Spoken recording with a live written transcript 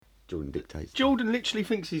Jordan dictates. Jordan literally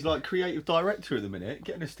thinks he's like creative director at the minute,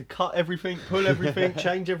 getting us to cut everything, pull everything,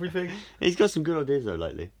 change everything. He's got some good ideas though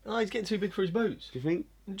lately. Oh, he's getting too big for his boots. Do you think?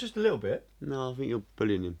 Just a little bit. No, I think you're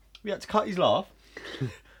bullying him. We had to cut his laugh.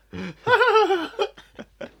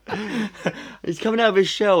 He's coming out of his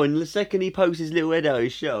shell, and the second he pokes his little head out of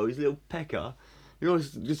his shell, his little pecker, you're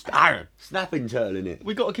just snapping turtle in it.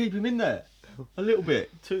 We got to keep him in there a little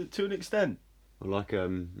bit to an extent. Or like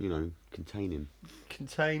contain him,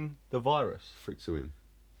 Contain the virus. fritzel him,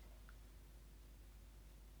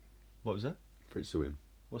 What was that? fritzel him.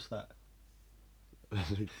 What's that?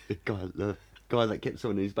 the guy that kept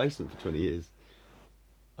someone in his basement for 20 years.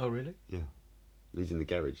 Oh really? Yeah, he's in the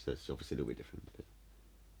garage. That's obviously a little bit different. But...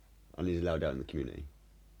 and he's allowed out in the community.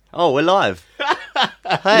 Oh, we're live.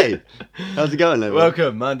 Hey, how's it going, though?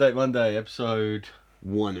 Welcome, Mandate Monday, episode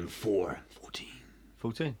 1 and 4, 14.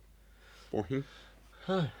 14. 14.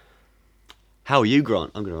 Huh. How are you,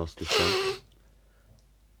 Grant? I'm going to ask this time.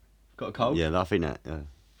 Got a cold? Yeah, I think that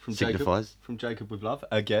From signifies. Jacob, from Jacob with love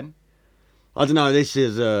again. I don't know. This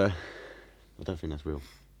is. I don't think that's real.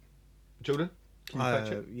 Jordan, can you fact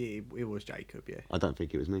check? Yeah, it was Jacob, yeah. I don't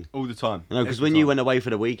think it was me. All the time. No, because Every when you time. went away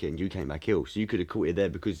for the weekend, you came back ill, so you could have caught it there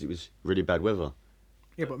because it was really bad weather.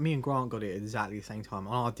 Yeah, but me and Grant got it at exactly the same time,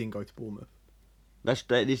 and I didn't go to Bournemouth.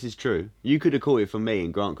 This is true. You could have caught it from me,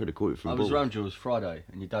 and Grant could have caught it from. I was Ball. around yours Friday,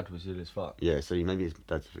 and your dad was ill as fuck. Yeah, so maybe his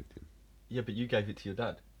dad's affected. Yeah, but you gave it to your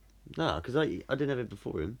dad. No, because I didn't have it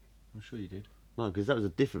before him. I'm sure you did. No, because that was a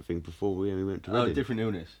different thing before we went to Oh, Reading. different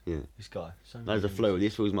illness. Yeah, This guy. So that was a many flu. illnesses.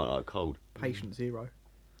 This feels more like cold. Patient zero.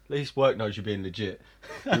 At least work knows you're being legit.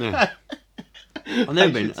 Yeah. I've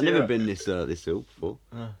never been. Patience, I've never yeah. been this ill before.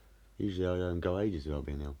 Oh. Usually I go ages without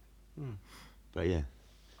being ill. Hmm. But yeah,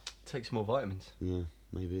 Take some more vitamins. yeah,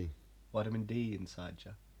 maybe. Vitamin D inside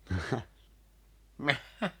you.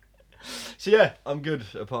 So yeah, I'm good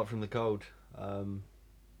apart from the cold.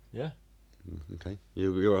 Yeah. Okay,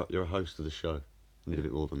 you're a host of the show. You need a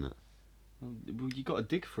bit more than that. Well, you got to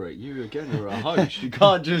dig for it. You again are a host. You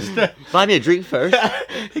can't just Buy me a drink first.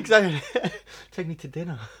 exactly take me to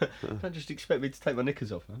dinner. Don't just expect me to take my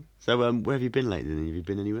knickers off, man. So where have you been lately? Then have you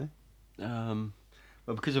been anywhere?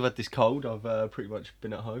 Well, because I've had this cold, I've pretty much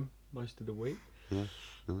been at home most of the week. Yeah,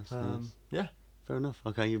 nice. Yeah. Fair enough.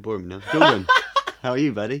 Okay, you're boring me now. Jordan, how are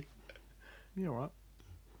you, buddy? You alright?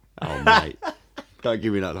 Oh mate, don't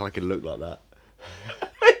give me that fucking look like that.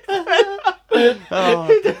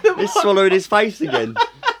 Oh, he's swallowing his face again.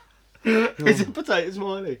 Is it potato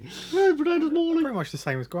smiley? No, potatoes morning. Pretty much the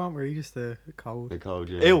same as Grant, really, just a cold. They're cold,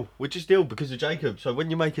 yeah. Ill. We're just ill because of Jacob. So when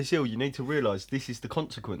you make us ill, you need to realise this is the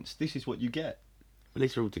consequence. This is what you get. At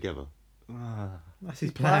least we're all together. That's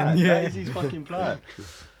his plan, That yeah. is his fucking plan.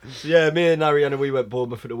 So yeah, me and Ariana, we went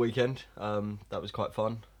Bournemouth for the weekend. That was quite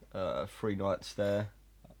fun. 3 nights there.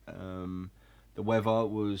 The weather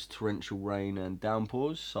was torrential rain and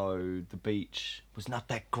downpours, so the beach was not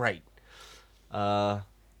that great. But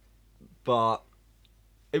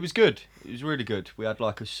it was good. It was really good. We had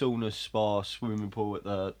like a sauna, spa, swimming pool at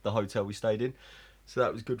the hotel we stayed in, so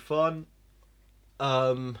that was good fun.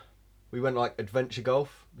 We went like adventure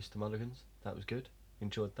golf, Mr. Mulligan's. That was good.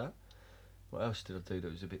 Enjoyed that. What else did I do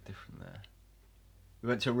that was a bit different there? We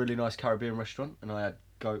went to a really nice Caribbean restaurant and I had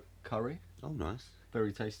goat curry. Oh, nice.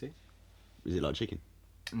 Very tasty. Is it like chicken?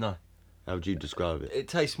 No. How would you describe it? It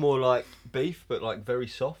tastes more like beef, but like very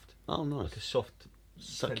soft. Oh, nice. Like a soft,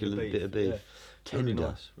 Succulent tender bit of beef. Yeah. Tender. Really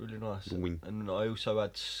nice, really nice. Wing. And I also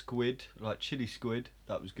had squid, like chili squid.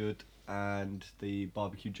 That was good. And the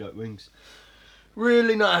barbecue jerk wings.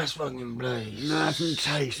 Really nice fucking place. Nice and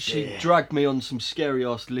tasty. She dragged me on some scary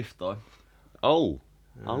ass lift though. Oh.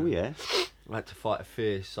 Oh, yeah. I had to fight a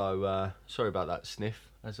fear, so sorry about that sniff.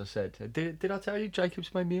 As I said, did I tell you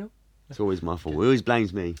Jacob's made me ill? It's always my fault. He always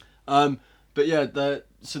blames me. But yeah,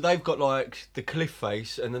 so they've got like the cliff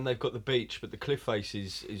face, and then they've got the beach. But the cliff face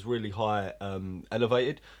is really high,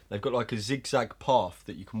 elevated. They've got like a zigzag path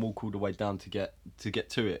that you can walk all the way down to get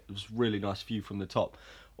to it. It was a really nice view from the top.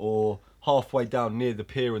 Or halfway down near the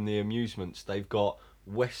pier and the amusements, they've got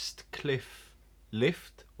West Cliff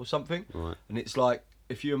Lift or something. Right. And it's like,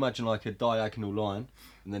 if you imagine like a diagonal line,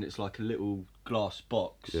 and then it's like a little glass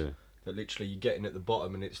box. Yeah. That literally you get in at the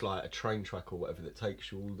bottom and it's like a train track or whatever that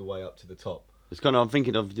takes you all the way up to the top. It's kind of, I'm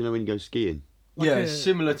thinking of, you know, when you go skiing. Like yeah, a-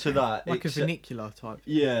 similar to that. Like a It's, vernacular type.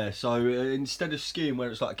 yeah, so instead of skiing where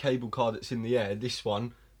it's like a cable car that's in the air, this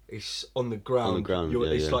one is on the ground. On the ground,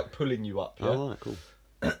 It's yeah. like pulling you up. Yeah? Oh, right, cool.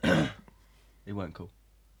 It weren't cool.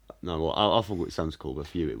 No, well, I thought it sounds cool, but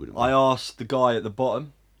for you it wouldn't. I asked the guy at the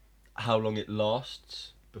bottom how long it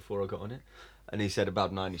lasts before I got on it. And he said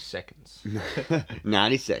about 90 seconds.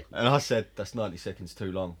 90 seconds. And I said, that's 90 seconds too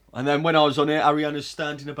long. And then when I was on it, Ariana's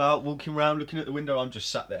standing about, walking around, looking at the window. I'm just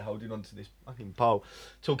sat there holding on to this fucking pole,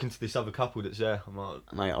 talking to this other couple that's there. I'm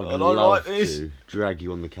like, Mate, I'd I don't love like this. to drag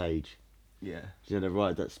you on the cage. yeah, Do you know the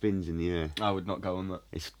ride that spins in the air? I would not go on that.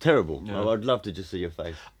 It's terrible. Yeah. I'd love to just see your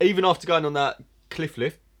face. Even after going on that cliff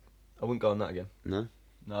lift, I wouldn't go on that again. No?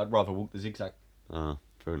 No, I'd rather walk the zigzag. Ah,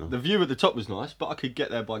 fair enough. The view at the top was nice, but I could get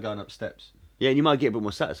there by going up steps. Yeah, and you might get a bit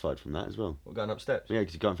more satisfied from that as well. Or going up steps. Yeah,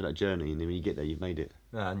 because you're going for that journey, and then when you get there, you've made it.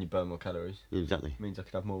 Nah, and you burn more calories. Yeah, exactly. Means I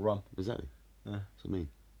could have more rum. Exactly. Yeah. That's what I mean.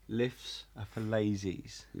 Lifts are for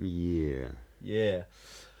lazies. Yeah. Yeah.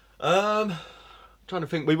 Trying to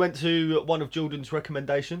think. We went to one of Jordan's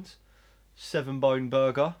recommendations, 7 Bone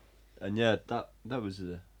Burger, and yeah, that was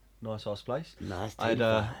a nice ass place. Nice. I had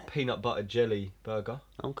a peanut butter jelly burger,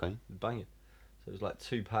 Okay. banging. So it was like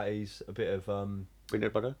 2 patties, a bit of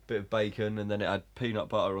Peanut butter? bacon, and then it had peanut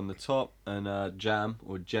butter on the top and jam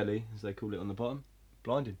or jelly as they call it on the bottom.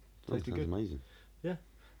 Blinding. That Tasted sounds good. amazing.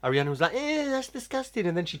 Ariana was like, that's disgusting,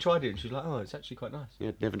 and then she tried it and she was like, oh, it's actually quite nice. Yeah,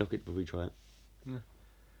 never knock it before we try it.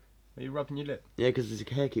 Are you rubbing your lip? Yeah, because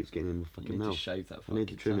the hair keeps getting in my You fucking need mouth. to shave that I fucking need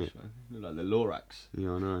to trim tash, it. man. You look like the Lorax.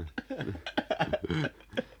 Yeah, I know.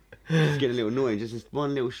 It's getting a little annoying. Just this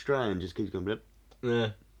one little strand just keeps going blip.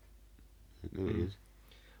 Yeah. There it is.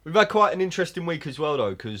 We've had quite an interesting week as well,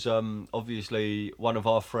 though, because obviously one of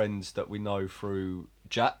our friends that we know through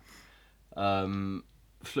Jack flew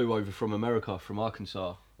over from America, from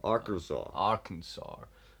Arkansas. Arkansas.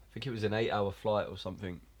 I think it was an 8-hour flight or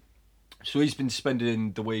something. So he's been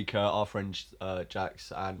spending the week at our friend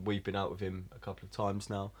Jack's, and we've been out with him a couple of times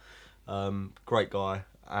now. Great guy,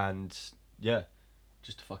 and yeah,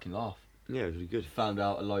 just a fucking laugh. Yeah, it was really good. Found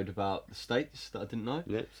out a load about the states that I didn't know.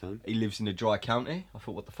 Yep, same. He lives in a dry county. I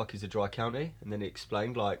thought, what the fuck is a dry county? And then he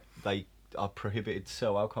explained, like, they are prohibited to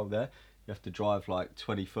sell alcohol there. You have to drive like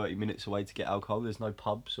 20, 30 minutes away to get alcohol. There's no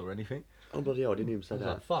pubs or anything. Oh, bloody hell, I didn't even I say was that.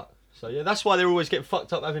 like, fuck. So yeah, that's why they're always getting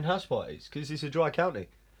fucked up having house parties, because it's a dry county.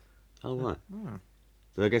 Oh, right.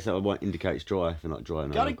 So I guess that would indicate it's dry if they're not dry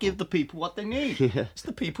enough. Gotta give the people what they need. Yeah. It's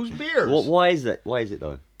the people's beers. Why is that? Why is it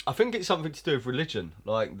though? I think it's something to do with religion,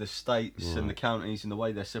 like the states and the counties and the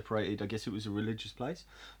way they're separated. I guess it was a religious place.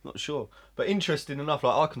 Not sure, but interesting enough,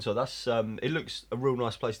 like Arkansas, that's it looks a real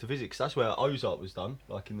nice place to visit, because that's where Ozark was done,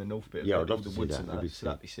 like in the north bit. Of Yeah, it, I'd love all to the see woods that. and That'd be so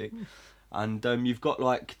that'd be sick. And you've got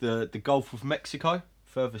like the Gulf of Mexico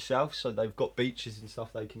further south, so they've got beaches and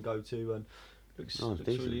stuff they can go to, and looks Decent.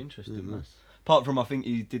 really interesting. Yeah, man. nice. Apart from, I think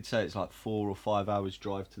he did say it's like 4 or 5 hours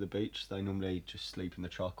drive to the beach. They normally just sleep in the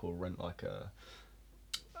truck or rent like a,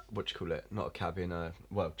 what do you call it? Not a cabin.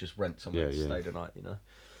 Well, just rent somewhere to stay the night. You know.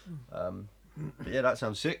 But yeah, that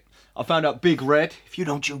sounds sick. I found out Big Red. If you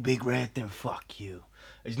don't chew Big Red, then fuck you.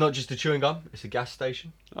 It's not just a chewing gum. It's a gas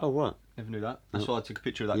station. Oh, right. Never knew that. That's why I took a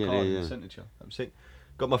picture of that Yeah, car yeah, and yeah. sent it to you. That was sick.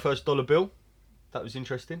 Got my first dollar bill. That was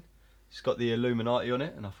interesting. It's got the Illuminati on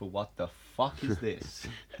it, and I thought, what the fuck is this?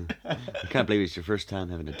 I can't believe it's your first time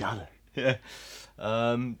having $1. Yeah.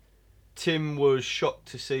 Tim was shocked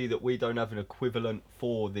to see that we don't have an equivalent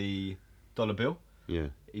for the dollar bill. Yeah.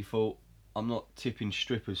 He thought, I'm not tipping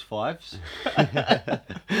strippers 5s.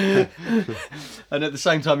 And at the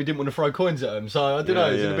same time, he didn't want to throw coins at them. So I don't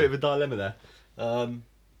know, there's a bit of a dilemma there.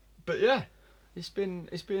 But yeah, it's been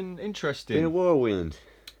interesting. Been a whirlwind.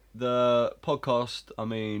 The podcast, I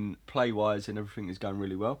mean, play-wise and everything is going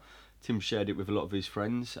really well. Tim shared it with a lot of his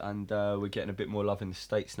friends, and we're getting a bit more love in the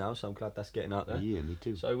States now, so I'm glad that's getting out there. Yeah, me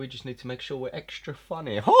too. So we just need to make sure we're extra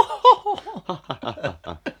funny.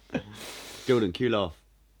 Jordan, cue laugh.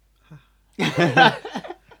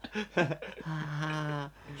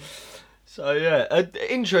 So yeah,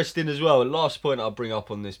 interesting as well. Last point I'll bring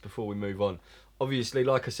up on this before we move on. Obviously,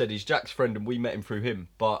 like I said, he's Jack's friend and we met him through him,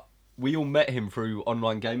 but we all met him through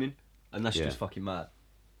online gaming, and that's just fucking mad.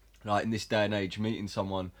 Like, in this day and age, meeting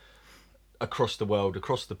someone across the world,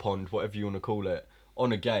 across the pond, whatever you want to call it,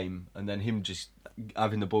 on a game, and then him just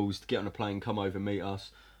having the balls to get on a plane, come over, meet us.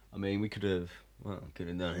 I mean, we could have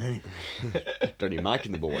done anything. Dirty Mike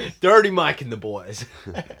and the boys. Dirty Mike and the boys.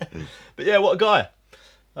 But yeah, what a guy.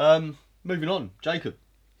 Moving on, Jacob.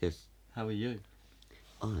 Yes. How are you?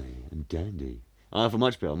 I am dandy. I have a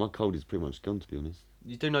much better. My cold is pretty much gone, to be honest.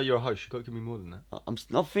 You do know you're a host. You've got to give me more than that. I'm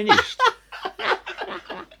not finished.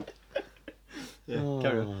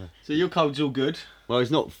 Carry on. So your cold's all good. Well,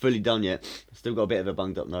 it's not fully done yet. I've still got a bit of a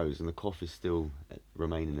bunged up nose, and the cough is still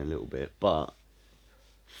remaining a little bit. But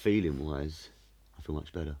feeling wise, I feel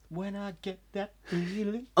much better. When I get that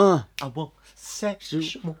feeling, I want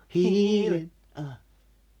sexual healing.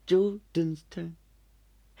 Jordan's turn.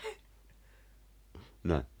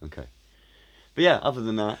 No, okay. But yeah, other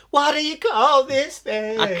than that, What do you call this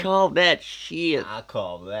thing? I call that shit. I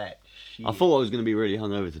call that shit. I thought I was going to be really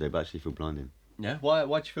hungover today, but I actually feel blinding Yeah.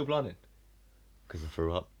 Why'd you feel blinded? because I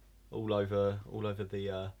threw up. All over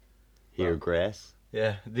the. Here, Well. grass.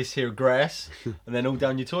 Yeah, this here grass, and then all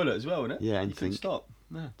down your toilet as well, isn't it? Yeah, and you couldn't sink. stop.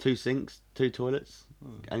 No. 2 sinks, 2 toilets,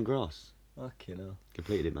 and grass. Fucking hell.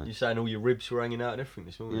 Completed it, You're mate. saying all your ribs were hanging out and everything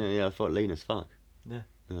this morning. Yeah, I felt lean as fuck. Yeah.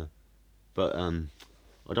 But I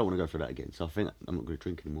don't want to go through that again, so I think I'm not going to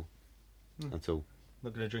drink anymore. That's all.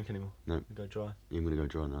 Not gonna drink anymore. No. Go dry. I'm going to go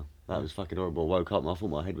dry now. That was fucking horrible. I woke up and I thought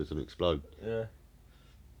my head was going to explode. Yeah.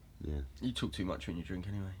 Yeah. You talk too much when you drink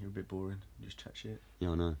anyway. You're a bit boring. You just chat shit.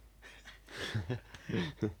 Yeah, I know.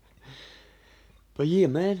 But yeah,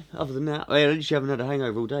 man, other than that, I literally haven't had a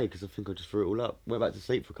hangover all day because I think I just threw it all up. Went back to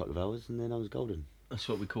sleep for a couple of hours and then I was golden. That's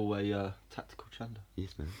what we call a tactical chander.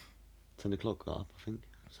 Yes, man. 10 o'clock got up, I think.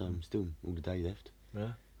 So I'm still all the day left. Yeah.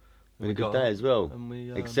 Been a good day as well. And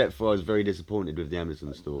we, Except for I was very disappointed with the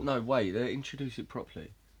Amazon store. No, wait. Introduce it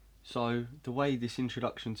properly. So the way this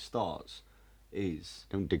introduction starts is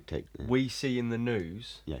Don't dictate. That. we see in the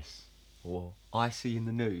news, Yes. or I see in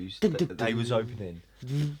the news Dun, that dun, they dun. was opening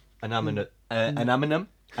an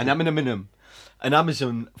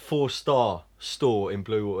Amazon 4-star store in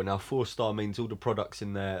Bluewater. Now 4-star means all the products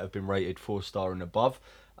in there have been rated 4-star and above,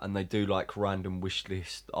 and they do like random wish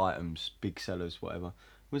list items, big sellers, whatever.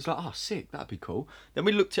 It was like, oh, sick, that'd be cool. Then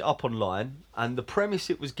we looked it up online, and the premise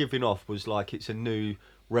it was giving off was like it's a new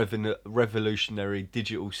revolutionary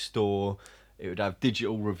digital store. It would have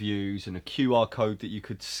digital reviews and a QR code that you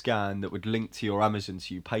could scan that would link to your Amazon,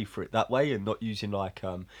 so you pay for it that way and not using like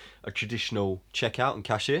a traditional checkout and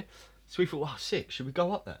cashier. So we thought, wow, sick, should we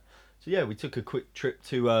go up there? So yeah, we took a quick trip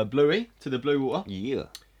to Bluey, to the Bluewater. Yeah.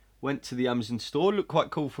 Went to the Amazon store, looked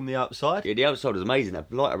quite cool from the outside. Yeah, the outside was amazing.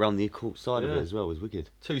 That light around the court side of Yeah. it as well was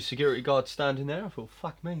wicked. 2 security guards standing there. I thought,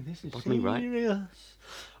 fuck me, this is Fuck serious. me, right?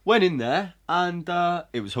 Went in there and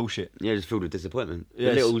it was bullshit. Yeah, just filled with disappointment.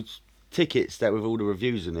 Yes. The little tickets that with all the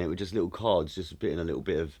reviews in it were just little cards, just in a little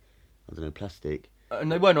bit of, I don't know, plastic.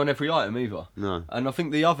 And they weren't on every item either. No. And I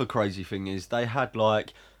think the other crazy thing is they had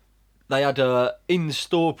a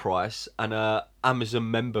in-store price and a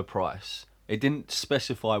Amazon member price. It didn't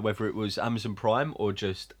specify whether it was Amazon Prime or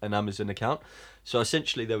just an Amazon account. So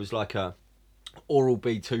essentially there was like a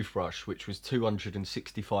Oral-B toothbrush, which was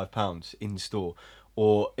 £265 in store.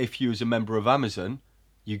 Or if you was a member of Amazon,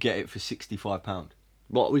 you get it for £65.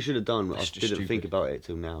 What we should have done, I That's didn't just think stupid. about it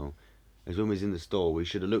till now, is when we was in the store, we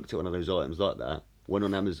should have looked at one of those items like that, went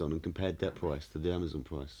on Amazon and compared that price to the Amazon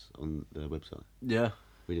price on their website. Yeah.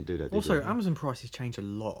 We didn't do that, did Also, we? Amazon prices change a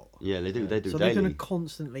lot. Yeah, they do So daily. they're going to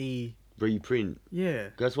constantly... Reprint. Yeah.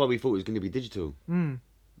 That's why we thought it was going to be digital, Mm.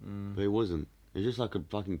 but it wasn't. It was just like a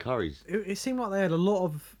fucking Curry's. It seemed like they had a lot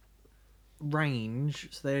of range,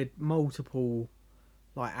 so they had multiple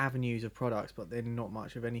like avenues of products, but then not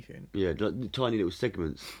much of anything. Yeah, like tiny little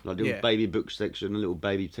segments, like little Yeah. baby book section, a little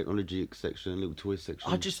baby technology section, a little toy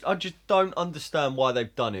section. I just don't understand why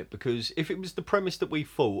they've done it, because if it was the premise that we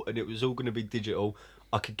thought and it was all going to be digital,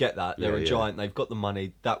 I could get that. They're Yeah, a yeah. giant, they've got the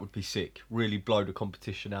money, that would be sick. Really blow the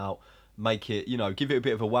competition out, make it, give it a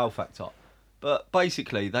bit of a wow factor. But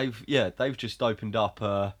basically, they've just opened up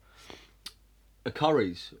a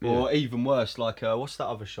Curry's, or even worse, like what's that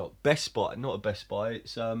other shop? Best Buy, not a Best Buy.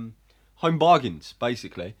 It's Home Bargains,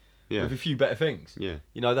 basically, Yeah. with a few better things. Yeah.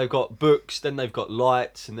 They've got books, then they've got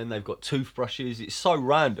lights, and then they've got toothbrushes. It's so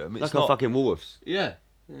random. It's Like not a fucking Woolworths. yeah.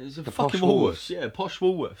 It's a The fucking posh Woolworths. Woolworths. Yeah, posh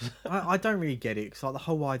Woolworths. I don't really get it, because like the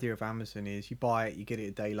whole idea of Amazon is you buy it, you get it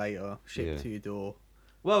a day later, shipped Yeah. to your door.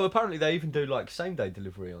 Well, apparently they even do like same day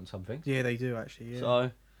delivery on some things. Yeah, they do actually. Yeah.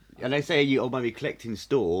 So And they say you maybe collect in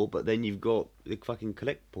store, but then you've got the fucking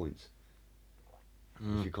collect points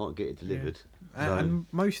if you can't get it delivered. So, And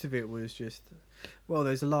most of it was just, well,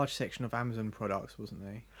 there's a large section of Amazon products, wasn't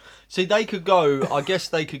there? see, they could go. I guess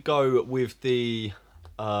they could go with the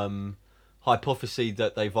hypothesis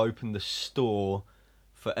that they've opened the store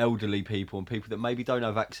for elderly people and people that maybe don't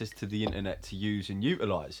have access to the internet to use and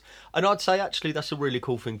utilise. And I'd say actually that's a really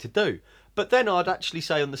cool thing to do. But then I'd actually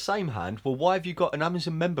say on the same hand, well, why have you got an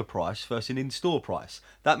Amazon member price versus an in-store price?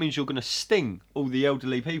 That means you're going to sting all the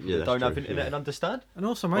elderly people Yeah, that that's don't have true, internet yeah. and understand. And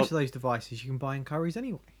also, most of those devices you can buy in Curry's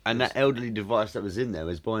anyway. and that elderly device that was in there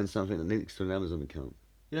was buying something that links to an Amazon account.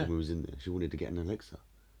 Yeah. When we was in there, she wanted to get an Alexa,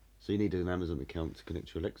 so you needed an Amazon account to connect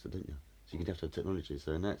to Alexa, didn't you? So you'd have to have technology.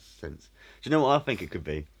 So in that sense, do you know what I think it could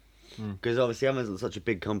be? Because obviously Amazon's such a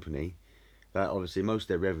big company that obviously most of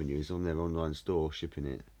their revenue is on their online store shipping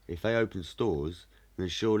it. If they open stores, then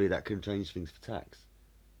surely that can change things for tax.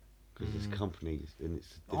 Because it's companies and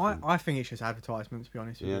it's different. I think it's just advertisement, to be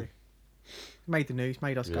honest with Yeah. you. Made the news,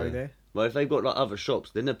 made us go Yeah. there. Well, if they've got like other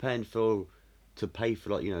shops, then they're paying to pay for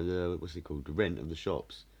like the what's it called, the rent of the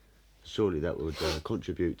shops. Surely that would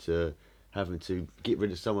contribute to having to get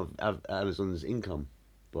rid of some of Amazon's income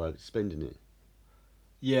by spending it.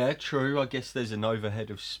 Yeah, true. I guess there's an overhead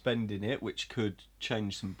of spending it, which could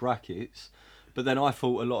change some brackets. But then I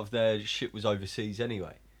thought a lot of their shit was overseas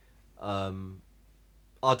anyway.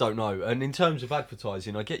 I don't know. And in terms of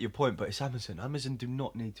advertising, I get your point, but it's Amazon. Amazon do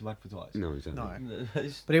not need to advertise. No, exactly. No.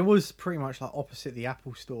 It's- But it was pretty much like opposite the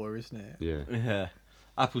Apple store, isn't it? Yeah. yeah.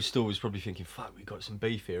 Apple Store was probably thinking, fuck, we got some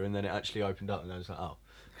beef here. And then it actually opened up and I was like, oh.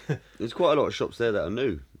 There's quite a lot of shops there that are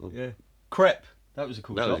new. Yeah. Crepe. That was a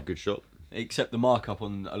cool That shop. was a good shop. Except the markup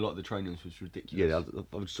on a lot of the trainers was ridiculous. Yeah,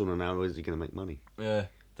 I just want to know, is he going to make money? Yeah.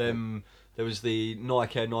 There was the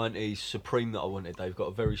Nike Air 90 Supreme that I wanted. They've got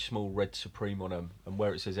a very small red Supreme on them, and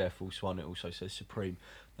where it says Air Force One, it also says Supreme.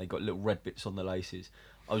 They got little red bits on the laces.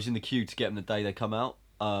 I was in the queue to get them the day they come out.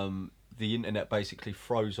 The internet basically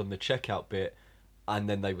froze on the checkout bit, and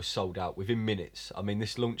then they were sold out within minutes. I mean,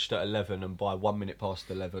 this launched at 11, and by 1 minute past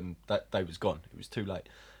 11, that day was gone. It was too late.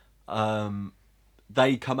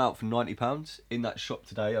 They come out for £90 in that shop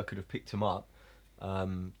today. I could have picked them up.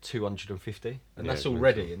 250, and Yeah, that's it's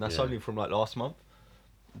already, mental. and that's Yeah. only from like last month.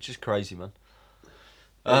 Which is crazy, man.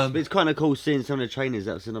 It's kind of cool seeing some of the trainers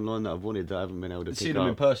that I've seen online that I've wanted that I haven't been able to pick Seeing them in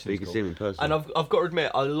up. person But you is can cool. see them in person. And I've got to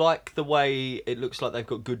admit, I like the way it looks like they've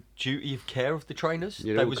got good duty of care of the trainers.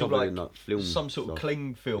 Yeah, they're they all was all covered like, in, like, film some sort of stuff.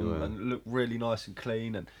 cling film Yeah. and looked really nice and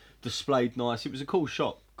clean and displayed nice. It was a cool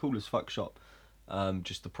shop, cool as fuck shop.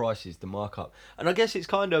 Just the prices, the markup, and I guess it's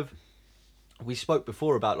kind of. We spoke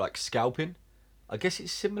before about like scalping. I guess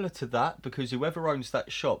it's similar to that because whoever owns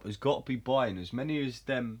that shop has got to be buying as many as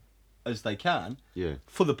them as they can Yeah.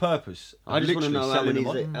 for the purpose. Of I just want to literally know how selling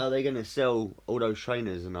many them on. are they going to sell all those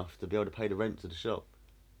trainers enough to be able to pay the rent to the shop?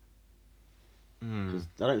 Hmm. 'Cause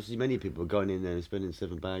I don't see many people going in there and spending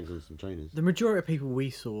 7 bags on some trainers. The majority of people we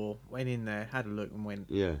saw went in there, had a look, and went.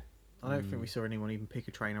 Yeah. I don't think we saw anyone even pick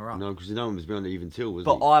a trainer up. No, because no one was beyond the even till, was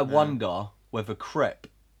But he? I wonder whether Crepe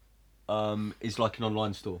is like an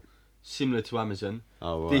online store, similar to Amazon.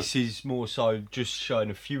 Oh, right. This is more so just showing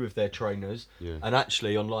a few of their trainers, Yeah. and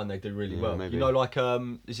actually online they do really Yeah, well. maybe. You know, like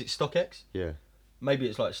is it StockX? Yeah. Maybe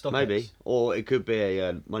it's like StockX. Maybe. Or it could be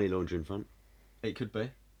a money laundering front. It could be.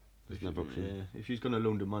 There's another option. Yeah. If you're going to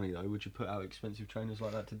launder money though, would you put out expensive trainers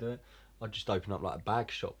like that to do it? I'd just open up like a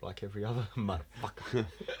bag shop like every other motherfucker.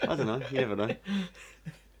 I don't know. You never know.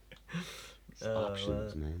 It's Oh,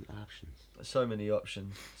 options, man. Options. So many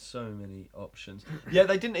options. So many options. Yeah,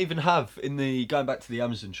 they didn't even have going back to the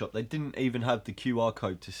Amazon shop, they didn't even have the QR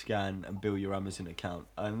code to scan and bill your Amazon account.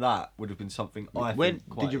 And that would have been something I When think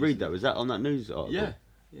quite did you read easily- that? Was that on that news article? Yeah.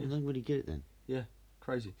 I don't really get it then. Yeah,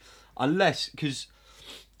 crazy. Unless, because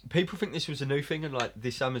people think this was a new thing and like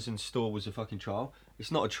this Amazon store was a fucking trial.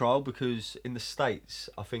 It's not a trial because in the States,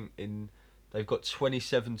 I think they've got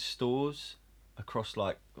 27 stores across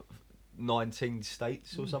like 19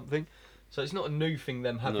 states or something. So it's not a new thing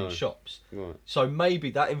them having No. shops. Right. So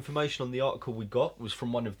maybe that information on the article we got was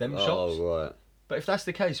from one of them shops. Oh, right. But if that's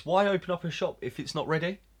the case, why open up a shop if it's not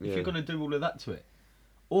ready? If Yeah. you're going to do all of that to it.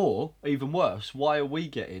 Or, even worse, why are we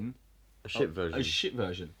getting A shit version. a shit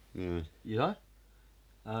version? Yeah. You know?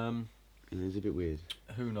 Yeah, it's a bit weird.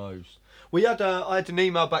 Who knows? I had an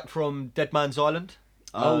email back from Dead Man's Island.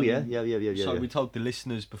 Oh, Um, yeah. So yeah. we told the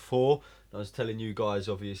listeners before. I was telling you guys,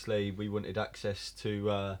 obviously, we wanted access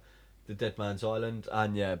to the Dead Man's Island,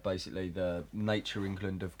 and yeah, basically the Nature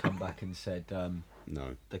England have come back and said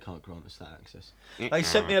No. they can't grant us that access. They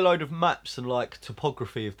sent me a load of maps and like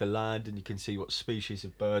topography of the land, and you can see what species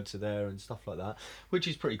of birds are there and stuff like that, which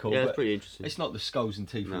is pretty cool. Yeah, it's but pretty interesting. It's not the skulls and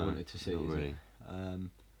teeth we No, wanted to see, not is really. it?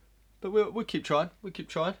 But we'll keep trying. We'll keep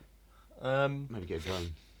trying. Maybe get a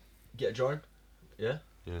drone. Get a drone? Yeah?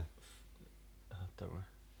 Yeah. Don't worry.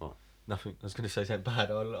 What? Nothing. I was going to say something bad.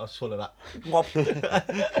 I'll swallow that.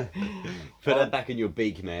 Put that back in your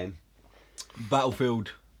beak, man.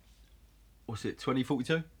 Battlefield. What's it?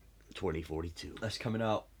 2042? 2042. That's coming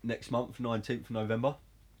out next month, 19th of November.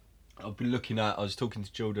 I've been looking at. I was talking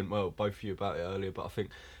to Jordan. Well, both of you about it earlier, but I think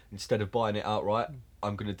instead of buying it outright,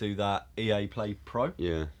 I'm going to do that EA Play Pro.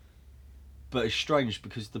 Yeah. But it's strange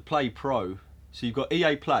because the Play Pro. So you've got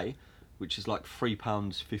EA Play, which is like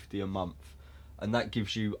 £3.50 a month, and that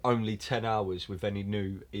gives you only 10 hours with any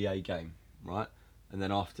new EA game, right? And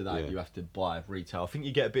then after that, Yeah. you have to buy retail. I think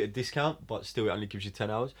you get a bit of discount, but still, it only gives you 10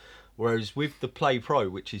 hours. Whereas with the Play Pro,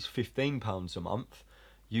 which is £15 a month,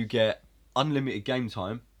 you get unlimited game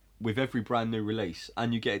time with every brand new release,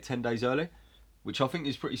 and you get it 10 days early, which I think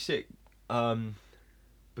is pretty sick,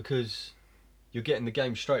 because you're getting the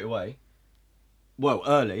game straight away. Well,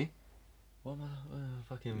 early. What am I?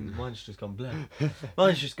 Fucking mine's just gone blur.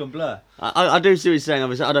 Mine's just gone blur. I do see what you're saying.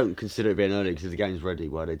 Obviously, I don't consider it being early because the game's ready.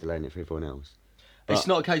 Why are they delaying it for everyone else? It's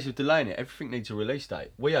not a case of delaying it. Everything needs a release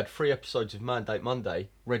date. We had 3 episodes of Mandate Monday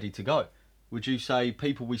ready to go. Would you say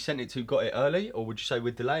people we sent it to got it early, or would you say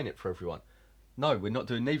we're delaying it for everyone? No, we're not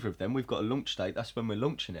doing neither of them. We've got a launch date. That's when we're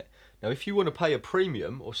launching it. Now, if you want to pay a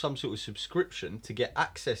premium or some sort of subscription to get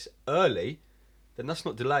access early, then that's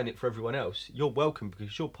not delaying it for everyone else. You're welcome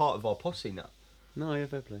because you're part of our posse now. No, yeah,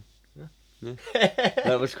 fair play. Yeah.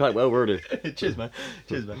 That was quite well worded. Cheers, man.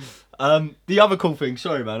 Cheers, man. The other cool thing,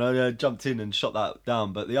 sorry, man, I jumped in and shot that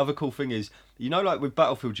down, but the other cool thing is, you know, like with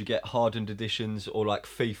Battlefield, you get hardened editions, or like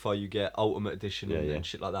FIFA, you get Ultimate Edition and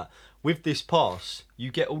shit like that. With this pass, you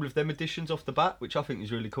get all of them editions off the bat, which I think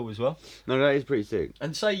is really cool as well. No, that is pretty sick.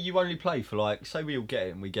 And say you only play for like, say we all get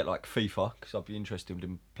it and we get like FIFA, because I'd be interested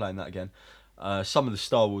in playing that again. Some of the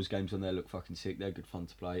Star Wars games on there look fucking sick. They're good fun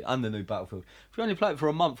to play. And the new Battlefield. If you only play it for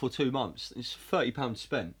a month or 2 months, it's £30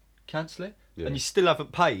 spent. Cancel it. Yeah. And you still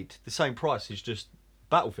haven't paid the same price as just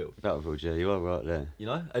Battlefield. Battlefield, yeah, you are right there. You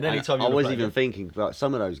know? And anytime I you was play even it, thinking about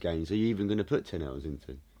some of those games, are you even going to put 10 hours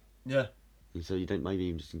into? yeah. And so you don't maybe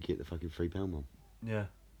even just get the fucking £3 one. Yeah.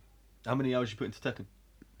 How many hours you put into Tekken?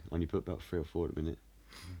 I only put about 3 or 4 at the minute.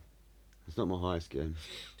 It's not my highest game.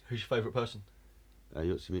 Who's your favourite person?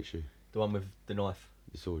 Yotsumitsu, The one with the knife.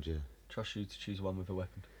 the sword, yeah. Trust you to choose one with a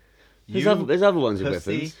weapon. There's other ones with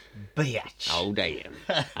pussy weapons. bitch. Oh, damn.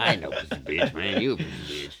 I know pussy bitch, man. You a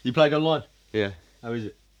pussy bitch. You played online? Yeah, How is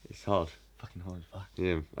it? it's hard. Fucking hard as fuck.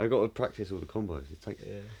 Yeah, I got to practice all the combos. It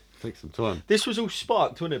takes some time. This was all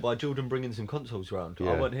sparked, wasn't it, by Jordan bringing some consoles round. I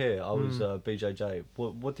Yeah. wasn't here. I was BJJ.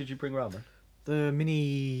 What did you bring round, man?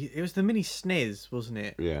 It was the mini SNES, wasn't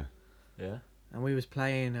it? Yeah. Yeah. And we was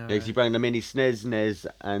playing. Yeah, 'cause you bring the mini SNES, NES,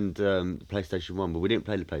 and PlayStation 1, but we didn't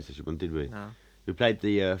play the PlayStation 1, did we? No. We played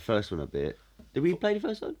the first one a bit. Did we play the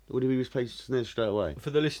first one? Or did we just play SNES straight away? For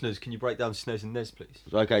the listeners, can you break down SNES and NES, please?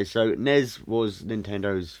 Okay, so NES was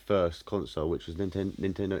Nintendo's first console, which was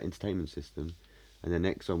Nintendo Entertainment System. And the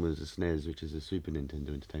next one was the SNES, which is the Super Nintendo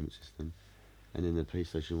Entertainment System. And then the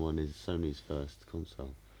PlayStation 1 is Sony's first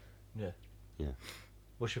console. Yeah. Yeah.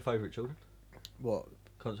 What's your favourite, Jordan? What?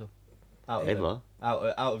 Console? Out of Ever? them.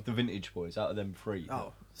 Out of the vintage boys, out of them 3.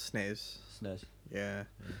 Oh, SNES. SNES. Yeah.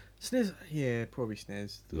 SNES, yeah, probably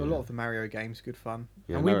SNES. Yeah. A lot of the Mario games, good fun.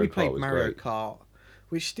 Yeah, and Mario we Kart played was Mario great. Kart,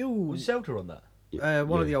 which still Was Zelda on that?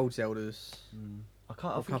 one of the old Zeldas. I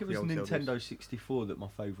can't. I A think it couple was of the old Nintendo Zeldas. 64 that my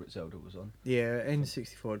favourite Zelda was on. Yeah,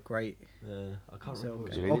 N64 had great. I can't Zelda remember.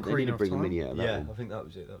 What it So was. they need Ocarina to of bring a Time? mini out of that Yeah, one. I think that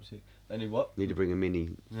was it. That was it. Any what? Need to bring a mini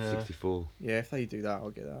Yeah. 64. Yeah, if they do that,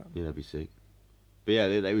 I'll get that. Yeah, that'd be sick. But yeah,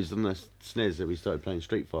 it was on the SNES that we started playing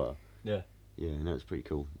Street Fighter. Yeah. Yeah, and that was pretty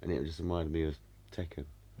cool. And it just reminded me of Tekken.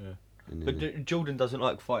 Yeah. And But then, Jordan doesn't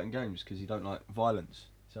like fighting games because he don't like violence.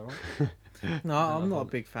 Is that right? No, I'm not a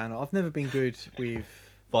big fan. I've never been good with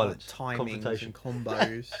Violence, timings confrontation. and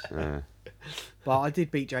combos. But I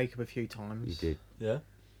did beat Jacob a few times. you did. Yeah.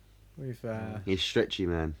 With He's stretchy,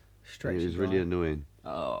 man. stretch. And it was really annoying.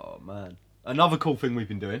 Oh man. Another cool thing we've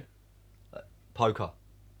been doing. Poker.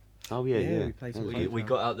 Oh yeah, Yeah, yeah. we played some That was We, good. we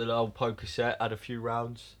got out the old poker set, had a few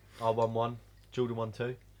rounds. I won 1, Jordan won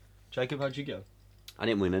 2. Jacob, how'd you go? I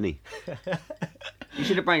didn't win any. You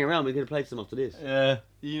should have brought it around. We could have played some after this. Yeah,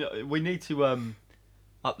 you know, we need to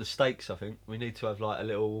up the stakes. I think we need to have like a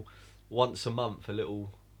little once a month. A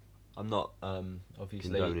little. I'm not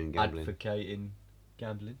obviously Condoning gambling. advocating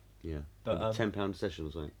gambling. Yeah. But, £10 session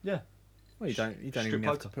or something. Yeah, Well, you don't Strip even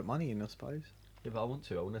have poker. to put money in, I suppose. yeah, but I want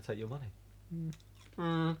to. I want to take your money.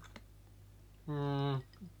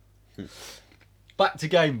 Back to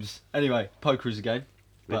games. Anyway, poker is a game.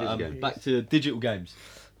 It is a But, game. back to digital games.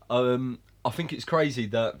 I think it's crazy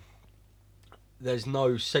that there's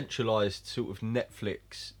no centralised sort of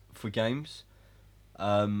Netflix for games.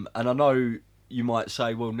 And I know you might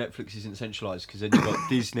say, well, Netflix isn't centralised because then you've got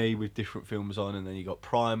Disney with different films on, and then you've got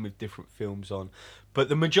Prime with different films on. But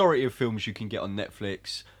the majority of films you can get on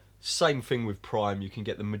Netflix. Same thing with Prime. You can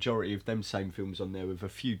get the majority of them same films on there with a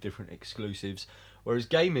few different exclusives. Whereas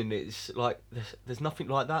gaming, it's like there's nothing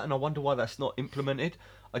like that, and I wonder why that's not implemented.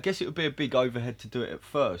 I guess it would be a big overhead to do it at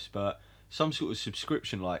first, but some sort of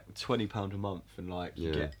subscription, like £20 a month, and like you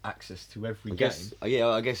Yeah. get access to every I game. guess. Yeah,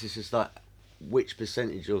 I guess it's just like which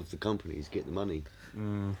percentage of the companies get the money.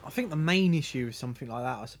 I think the main issue with something like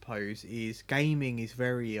that, I suppose, is gaming is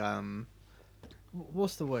very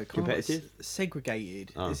what's the word? Kind of like Competitive?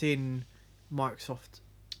 segregated. Oh. As in Microsoft,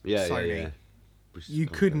 Yeah, Sony. yeah, yeah. Which is You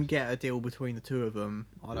kind of couldn't crazy. get a deal between the two of them,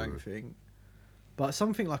 I don't Mm. think. But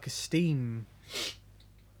something like a Steam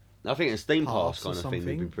I think a Steam Pass Pass or kind of thing would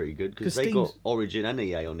be something. pretty good 'Cause because they got Steam's- Origin and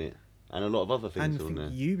EA on it, and a lot of other And things I on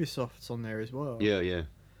think there. Ubisoft's on there as well. Yeah.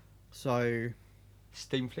 So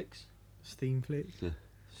Steamflix, Steamflix.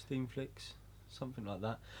 something like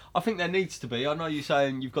that. I think there needs to be. I know you're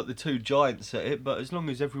saying you've got the two giants at it, but as long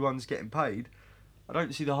as everyone's getting paid, I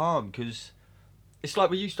don't see the harm because it's like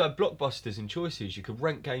we used to have Blockbusters and Choices. You could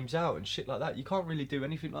rent games out and shit like that. You can't really do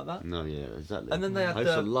anything like that. No, yeah, exactly. And then they had I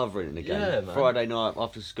used to the- love renting a game. Yeah, man. Friday night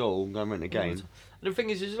after school, go and rent a All the game. time. And the thing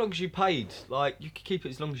is, as long as you paid, like you could keep it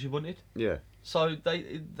as long as you wanted. Yeah. So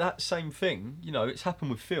that same thing, you know, it's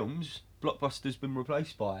happened with films. Blockbuster's been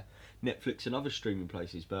replaced by Netflix and other streaming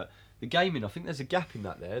places, but the gaming, I think there's a gap in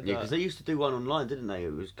that there. Yeah, because they used to do one online, didn't they?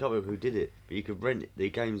 It was Cover who did it, but you could rent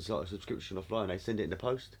the games like a subscription offline. They send it in the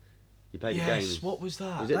post. You pay the yes, games. what was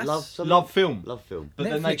that? Was it That's- Love? Something? Love Film. Love Film. But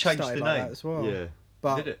then they Netflix changed started the like name. that as well. Yeah.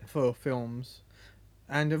 But Did it? for films.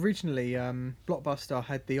 And originally, Blockbuster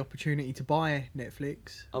had the opportunity to buy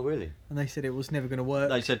Netflix, Oh really? and they said it was never going to work.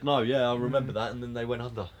 They said no, yeah, I remember that, and then they went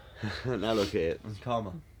under. Now look at it. And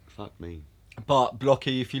karma. Fuck me. But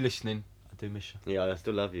Blocky, if you're listening, I do miss you. Yeah, I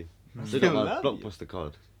still love you. I Still still got my love you. Blockbuster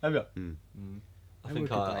card. Have you? Mm. I They think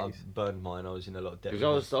were good I days. burned mine. I was in a lot of debt.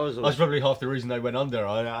 Because I was That's probably half the reason they went under.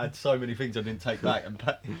 I had so many things I didn't take back and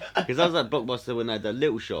pay. because I was at Blockbuster when they had that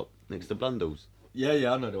little shop next to Blundell's.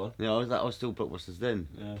 Yeah, I know the one. Yeah, I was still Blockbusters then.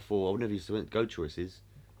 Yeah. Before I never used to go Choices,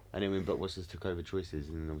 and then when Blockbusters took over Choices,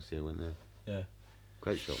 and then obviously I went there. Yeah.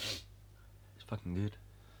 Great shop. It's fucking good.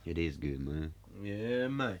 It is good, man. Yeah,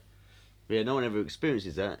 mate. But yeah, no one ever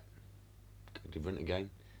experiences that. To rent a game.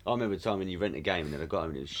 I remember the time when you rent a game and then I got home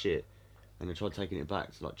and it was shit, and I tried taking it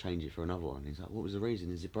back to like change it for another one. He's like, "What was the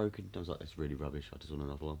reason? Is it broken?" I was like, "That's really rubbish. I just want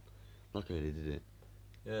another one." Luckily they did it.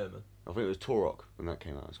 Yeah, man. I think it was Torok when that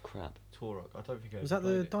came out. It was crap. Torok. I don't think I Was ever that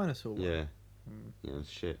the played it. dinosaur one? Yeah. Mm. Yeah, it was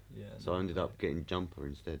shit. Yeah. So I ended up getting Jumper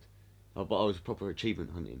instead. Oh, but I was proper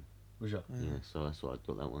achievement hunting. Was you? Yeah, so that's why I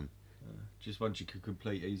got that one. Just ones you could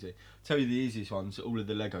complete easy. Tell you the easiest ones, all of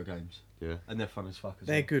the Lego games. Yeah. And they're fun as fuck as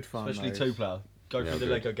They're well. good fun. Especially those. 2-player. Go Yeah, through the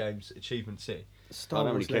good. Lego games, Achievement City. Star I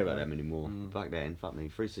don't Wars really care Lego. about them anymore. Mm. Back then, fuck me,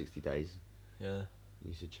 360 days. Yeah.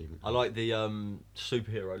 Use achievement. I like the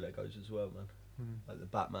superhero Legos as well, man. Mm. Like the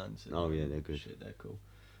Batmans. And Oh, yeah, they're good. Shit, they're cool.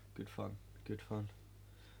 Good fun. Good fun.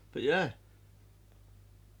 But yeah,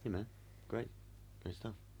 Yeah, man. Great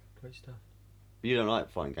stuff. great stuff. But you don't like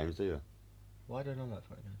fighting games, do you? Why don't I like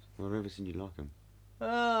fighting games? Well, I've never seen you like them.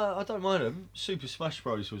 I don't mind them. Super Smash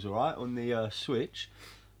Bros was alright on the Switch.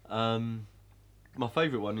 My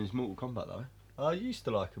favourite one is Mortal Kombat though. I used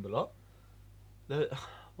to like them a lot.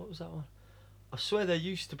 What was that one? I swear there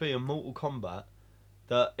used to be a Mortal Kombat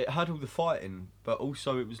that it had all the fighting, but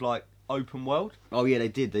also it was like open world. Oh yeah, they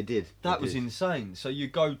did. That was insane. So you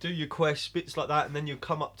go do your quests, bits like that, and then you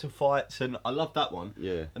come up to fights, and I love that one.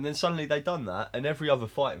 Yeah. And then suddenly they done that, and every other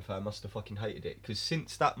fighting fan must have fucking hated it because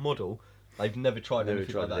since that model, they've never tried Never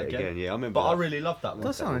anything tried like that it again. again. Yeah, I remember. But I that. really loved that one.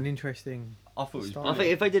 Does sound an interesting. I thought it was Style. I brilliant.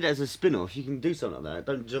 think if they did it as a spin-off, you can do something like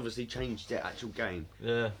that. Don't just obviously change the actual game.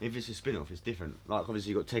 Yeah. If it's a spin-off, it's different. Like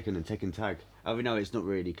obviously you got Tekken and Tekken Tag. I mean, no, it's not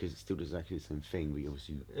really because it still does exactly the same thing. But you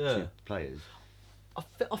obviously Yeah. two players.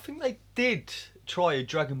 I think they did try a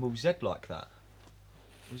Dragon Ball Z like that.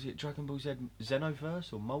 Was it Dragon Ball Z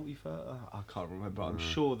Xenoverse or Multiverse? I can't remember. I'm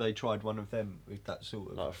sure they tried one of them with that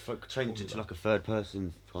sort of. Like change it to like a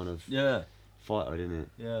third-person kind of Yeah, fighter, didn't it?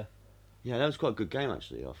 yeah. Yeah, that was quite a good game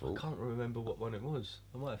actually. I I thought. can't remember what one it was.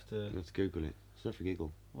 I might have to. Let's Google it. It's not for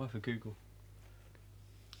giggle. Google.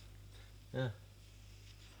 Yeah.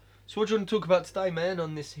 So what do you want to talk about today, man,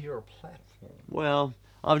 on this here platform? Well,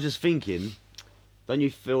 I was just thinking, don't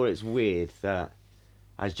you feel it's weird that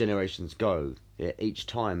as generations go, each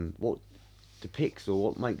time what depicts or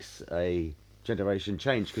what makes a generation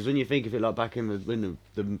change? Because when you think of it, like back in when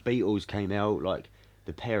the Beatles came out, like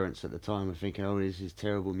the parents at the time were thinking, "Oh, this is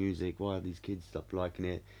terrible music. Why have these kids stopped liking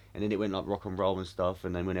it?" And then it went like rock and roll and stuff.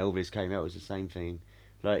 And then when Elvis came out, it was the same thing.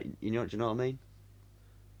 Like, do you know what I mean?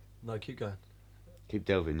 No, keep going. Keep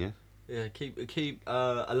delving, yeah. Yeah, keep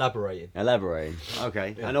elaborating. Elaborating.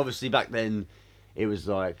 Okay. Yeah. And obviously back then, it was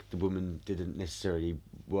like the woman didn't necessarily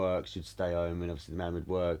work; she'd stay home, and obviously the man would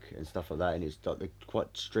work and stuff like that. And it's like they're quite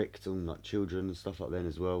strict on like children and stuff like that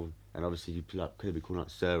as well. And obviously you like could be called like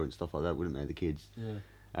sir and stuff like that, wouldn't they? The kids. Yeah.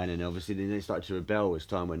 And then obviously then they started to rebel as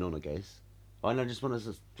time went on, I guess. And I just want to.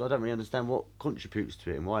 I don't really understand what contributes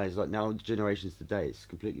to it and why. It's like now generations today, it's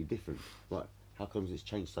completely different. Like how comes it's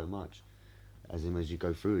changed so much? As you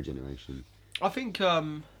go through a generation. I think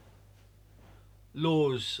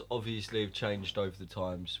laws obviously have changed over the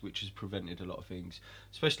times, which has prevented a lot of things,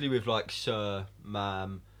 especially with like sir,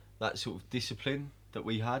 ma'am, that sort of discipline that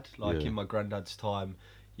we had. Like Yeah. in my granddad's time,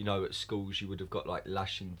 you know, at schools you would have got like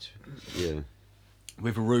lashing Yeah.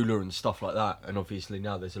 with a ruler and stuff like that, and obviously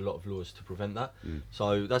now there's a lot of laws to prevent that. Mm.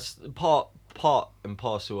 So that's part and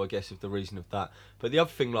parcel, I guess, of the reason of that. But the other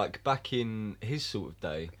thing, like back in his sort of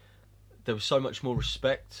day, there was so much more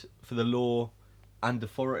respect for the law and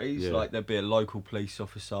authorities. Yeah. Like there'd be a local police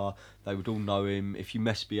officer, they would all know him. If you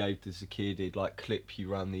misbehaved as a kid, he'd like clip you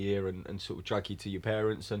round the ear and sort of drag you to your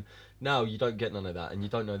parents. And now you don't get none of that, and you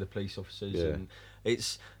don't know the police officers. Yeah. And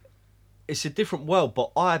it's a different world.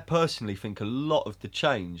 But I personally think a lot of the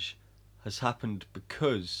change has happened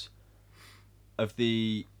because of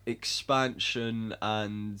the expansion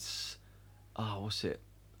and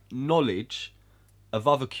knowledge of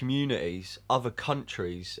other communities, other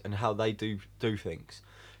countries, and how they do things.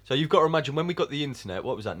 So you've got to imagine when we got the internet,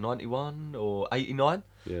 what was that, 91 or 89?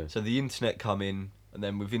 Yeah. So the internet come in, and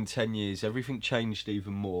then within 10 years, everything changed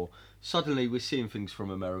even more. Suddenly we're seeing things from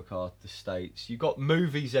America, the States. You got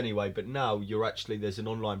movies anyway, but now there's an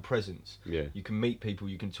online presence. Yeah. You can meet people,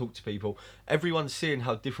 you can talk to people. Everyone's seeing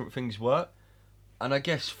how different things work. And I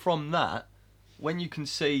guess from that, when you can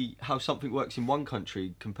see how something works in one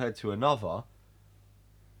country compared to another,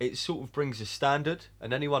 it sort of brings a standard,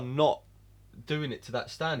 and anyone not doing it to that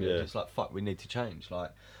standard, Yeah. it's like, fuck, we need to change. Like,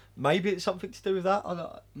 maybe it's something to do with that.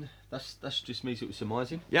 That's just me sort of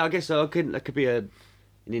surmising. Yeah, I guess so. That could be an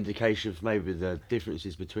indication of maybe the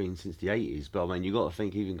differences between since the 80s. But I mean, you got to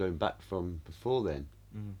think even going back from before then.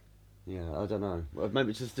 Mm. Yeah, I don't know. Well, maybe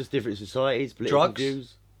it's just different societies, political Drugs?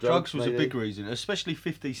 views. Drugs was maybe. a big reason, especially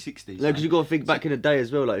 50s, 60s. No, because you got to think back in the day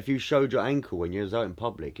as well. Like if you showed your ankle when you was out in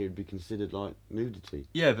public, it would be considered like nudity.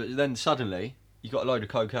 Yeah, but then suddenly you got a load of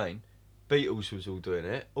cocaine. Beatles was all doing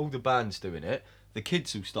it. All the bands doing it. The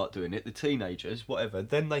kids will start doing it. The teenagers, whatever.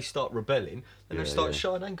 Then they start rebelling. Then Yeah, they start yeah.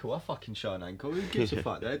 showing ankle. I fucking show an ankle. Who gives a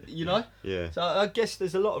fuck? You know. Yeah. So I guess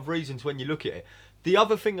there's a lot of reasons when you look at it. The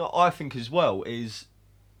other thing that I think as well is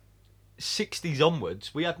 60s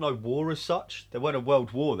onwards, we had no war as such. There weren't a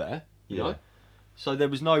world war there, you Yeah. know. So there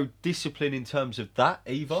was no discipline in terms of that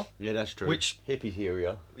either. Yeah, that's true. Which- hippie theory.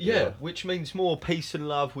 Yeah, which means more peace and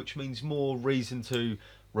love, which means more reason to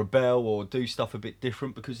rebel or do stuff a bit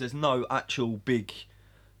different because there's no actual big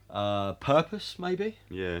purpose, maybe.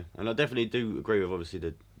 Yeah, and I definitely do agree with obviously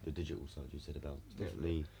the digital side you said about. It's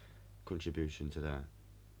definitely contribution to that.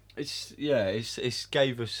 It's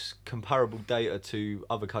gave us comparable data to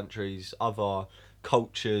other countries, other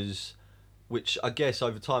cultures, which I guess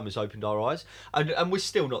over time has opened our eyes. And we're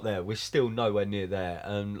still not there. We're still nowhere near there.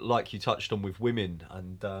 And like you touched on with women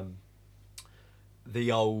and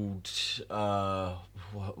the old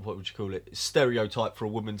what would you call it? Stereotype for a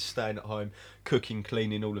woman staying at home, cooking,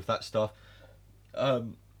 cleaning, all of that stuff.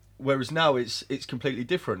 Whereas now it's completely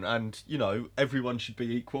different, and you know everyone should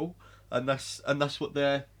be equal, and that's what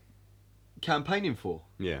they're campaigning for.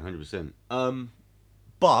 Yeah, 100%.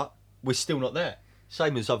 But we're still not there.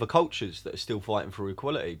 Same as other cultures that are still fighting for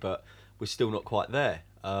equality, but we're still not quite there.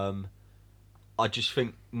 I just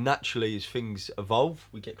think naturally as things evolve,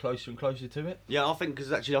 we get closer and closer to it. Yeah, I think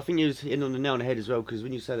because actually I think you was hitting on the nail on the head as well. Because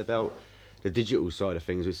when you said about the digital side of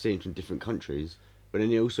things, we're seeing from different countries, but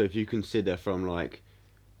then also if you consider from like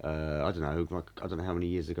I don't know how many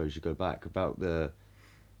years ago you should go back about the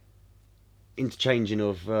interchanging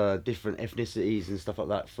of different ethnicities and stuff like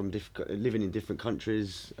that from living in different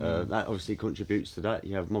countries. That obviously contributes to that.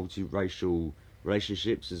 You have multiracial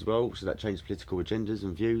relationships as well, so that changes political agendas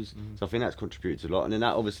and views. So I think that's contributed a lot, and then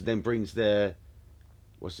that obviously then brings their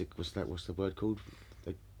what's the word called?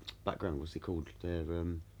 The background. What's it called? Their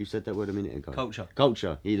you said that word a minute ago.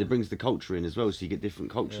 Culture. Yeah, that brings the culture in as well, so you get different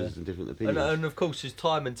cultures and different opinions. And of course, as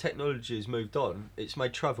time and technology has moved on, it's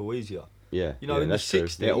made travel easier. Yeah, You know, yeah, in the that's true.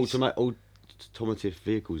 60s Yeah, automotive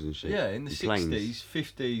vehicles and shit. Yeah, in the planes. 60s,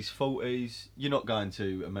 50s, 40s, you're not going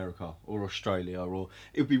to America or Australia, or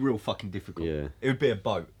it would be real fucking difficult. Yeah. It would be a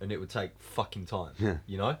boat and it would take fucking time, Yeah.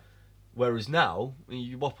 you know? Whereas now,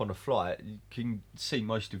 you hop on a flight, you can see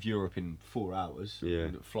most of Europe in 4 hours, Yeah.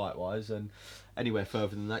 flight-wise, and anywhere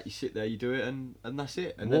further than that, you sit there, you do it, and that's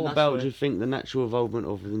it. And What then that's about where- do you think the natural involvement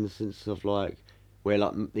of in the sense of like where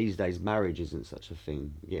like these days marriage isn't such a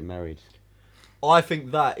thing, getting married? I think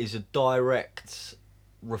that is a direct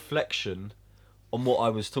reflection on what I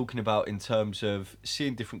was talking about in terms of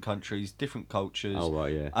seeing different countries, different cultures, Oh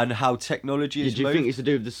right, yeah. and how technology is Do you moved. think it's to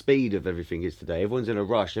do with the speed of everything is today? Everyone's in a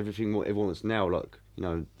rush. Everyone wants now, like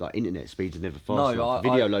like internet speeds are never fast No, enough.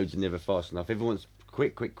 Video loads are never fast enough. Everyone's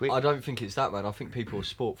quick. I don't think it's that, man. I think people are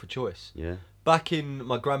sport for choice. Yeah, Back in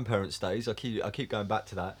my grandparents' days, I keep going back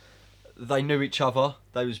to that. They knew each other.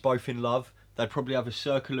 They was both in love. they'd probably have a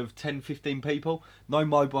circle of 10, 15 people. No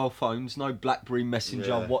mobile phones, no BlackBerry Messenger,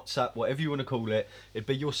 Yeah. WhatsApp, whatever you want to call it. It'd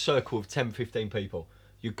be your circle of 10, 15 people.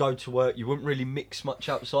 You'd go to work, you wouldn't really mix much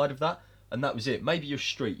outside of that, and that was it. Maybe your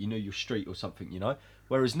street, you knew your street or something, you know?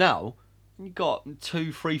 Whereas now, you got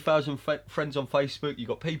 2,000, 3,000 friends on Facebook. You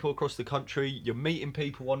got people across the country. You're meeting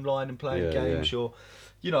people online and playing Yeah, games. yeah. You're,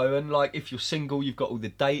 you know, and like if you're single, you've got all the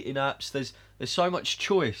dating apps. There's so much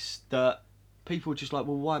choice that people are just like,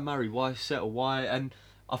 well, why marry? Why settle? Why? And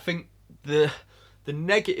I think the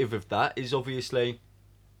negative of that is obviously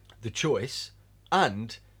the choice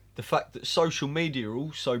and the fact that social media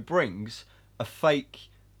also brings a fake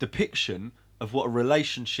depiction of what a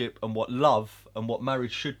relationship and what love and what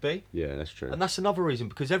marriage should be. Yeah, that's true. And that's another reason,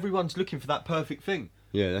 because everyone's looking for that perfect thing.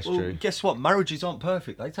 Yeah, that's Well, true. guess what? Marriages aren't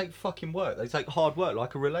perfect. They take fucking work. They take hard work,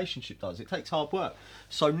 like a relationship does. It takes hard work.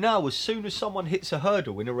 So now, as soon as someone hits a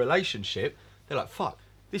hurdle in a relationship, they're like, fuck,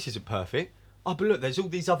 this isn't perfect. Oh, but look, there's all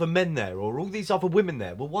these other men there, or all these other women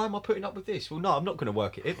there. Well, why am I putting up with this? Well, no, I'm not going to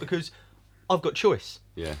work at it because I've got choice.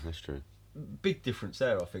 Yeah, that's true. Big difference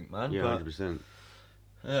there, I think, man. Yeah, But, 100%.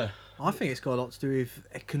 yeah. I think it's got a lot to do with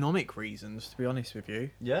economic reasons, to be honest with you.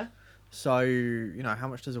 Yeah? So, you know, how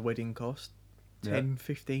much does a wedding cost? Yeah. 10,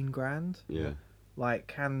 15 grand? Yeah. Like,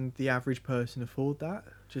 can the average person afford that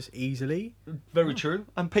just easily? Very true.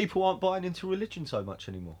 And people aren't buying into religion so much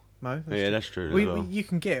anymore. No. Yeah, that's true. as We, well. you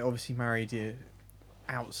can get obviously married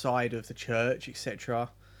outside of the church, etc.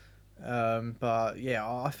 But yeah,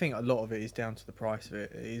 I think a lot of it is down to the price of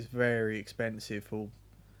it. It is very expensive for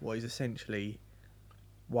what is essentially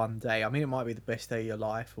one day. I mean, it might be the best day of your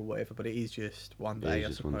life or whatever, but it is just one Yeah, day, it's I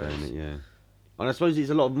just suppose. one day, isn't it? Yeah. And I suppose there's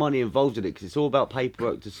a lot of money involved in it because it's all about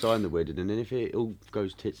paperwork to sign the wedding, and then if it all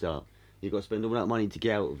goes tits up, you've got to spend all that money to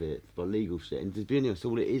get out of it for legal shit. And to be honest,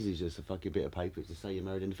 all it is just a fucking bit of paper to say you're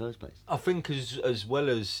married in the first place. I think as well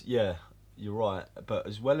as, yeah, you're right, but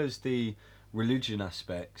as well as the religion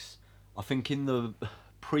aspects, I think in the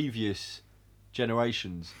previous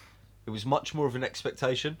generations, it was much more of an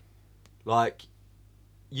expectation. Like,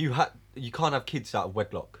 you can't have kids out of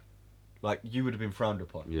wedlock. Like, you would have been frowned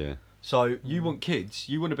upon. Yeah. So you want kids,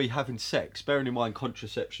 you want to be having sex, bearing in mind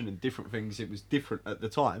contraception and different things, it was different at the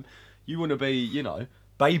time. You want to be, you know,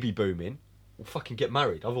 baby booming, well, fucking get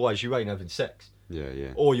married, otherwise you ain't having sex. Yeah,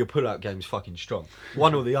 yeah. Or your pull-out game's fucking strong.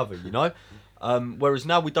 One or the other, you know? Whereas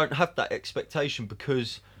now we don't have that expectation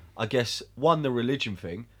because, I guess, one, the religion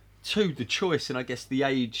thing, two, the choice and I guess the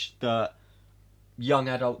age that young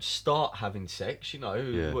adults start having sex, you know,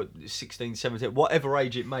 Yeah. what, 16, 17, whatever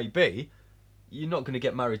age it may be, you're not going to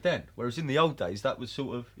get married then. Whereas in the old days, that was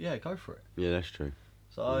sort of, yeah, go for it. Yeah, that's true.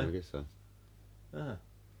 So, Yeah, I guess so. yeah.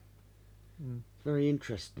 Very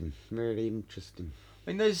interesting. Very interesting.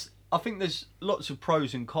 I mean, I think there's lots of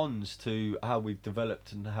pros and cons to how we've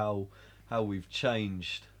developed and how we've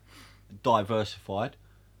changed, diversified.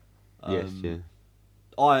 Yes, yeah.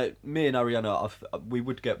 Me and Ariana, we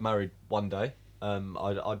would get married one day.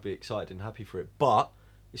 I'd be excited and happy for it, but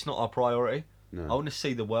it's not our priority. No. I want to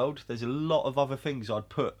see the world. There's a lot of other things I'd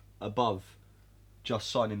put above just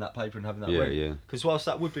signing that paper and having that Yeah, ring. yeah. Because whilst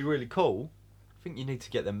that would be really cool, I think you need to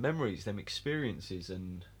get them memories, them experiences,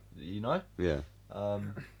 and you know. Yeah.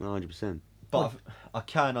 Um, 100%. but I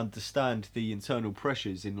can understand the internal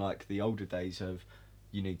pressures in like the older days of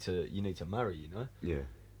you need to marry, you know. Yeah.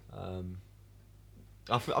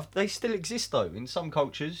 They still exist though in some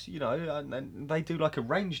cultures, you know, and they do like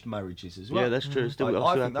arranged marriages as well. Yeah, that's true. Still, I still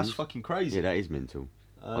think happens. that's fucking crazy. Yeah, that is mental.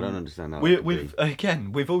 I don't understand that.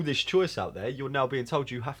 With all this choice out there, you're now being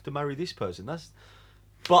told you have to marry this person.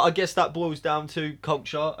 But I guess that boils down to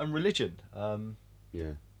culture and religion.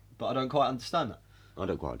 Yeah. But I don't quite understand that, I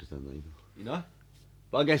don't quite understand that either. you know.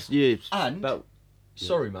 But I guess, yeah. And About,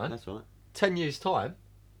 sorry, man. That's all right. 10 years time,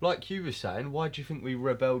 like you were saying, why do you think we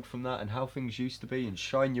rebelled from that and how things used to be and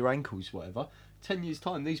shine your ankles, whatever? 10 years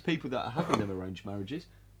time, these people that are having them arranged marriages,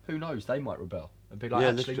 who knows? They might rebel and be like,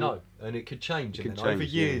 Yeah, that's actually true. no, and it could change. It And could then over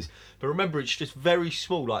change, years, yeah. but remember, it's just very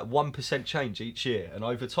small, like 1% change each year, and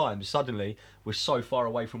over time, suddenly we're so far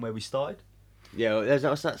away from where we started. Yeah, well, there's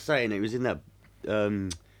what's that saying? It was in that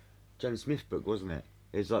James Smith book, wasn't it?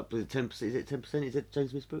 It's like, was it 10%? Is it 10%? Is it James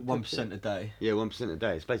Smith's book? 1% a day Yeah, 1% a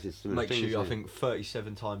day. It's basically a similar makes thing, you, I isn't it? think,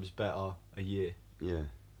 37 times better a year. Yeah.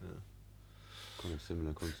 Yeah. Kind of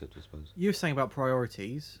similar concept, I suppose. You were saying about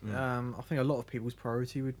priorities. Mm. I think a lot of people's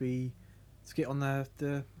priority would be to get on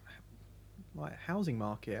the like housing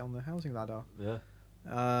market, on the housing ladder. Yeah.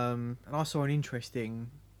 And I saw an interesting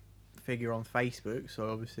figure on Facebook. So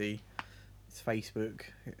obviously, it's Facebook.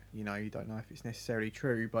 You know, you don't know if it's necessarily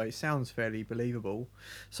true, but it sounds fairly believable.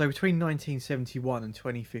 So between 1971 and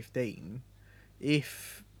 2015,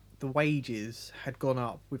 if the wages had gone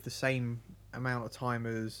up with the same amount of time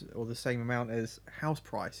as, or the same amount as house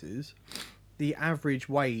prices, the average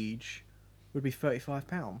wage would be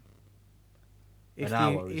 £35. An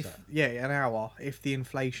hour, is that? Yeah, an hour. If the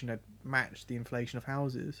inflation had matched the inflation of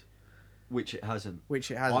houses, Which it hasn't.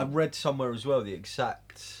 which it I hasn't. read somewhere as well the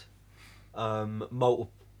exact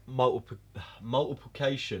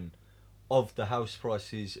multiplication of the house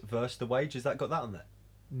prices versus the wage. Has that got that on there?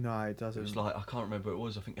 No, it It doesn't. was like, I can't remember what it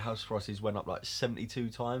was. I think house prices went up like 72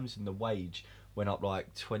 times and the wage went up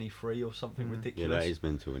like 23 or something Yeah, ridiculous. that is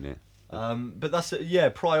mental, isn't it? But that's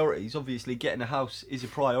priorities. Obviously, getting a house is a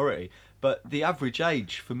priority, but the average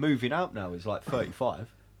age for moving out now is like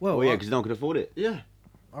 35. Well, Oh yeah, because no one can afford it. Yeah.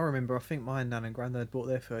 I remember. I think my nan and granddad bought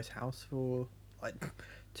their first house for like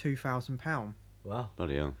 £2,000, Wow.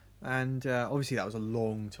 Bloody hell. and obviously that was a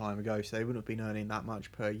long time ago, so they wouldn't have been earning that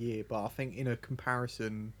much per year. But I think in a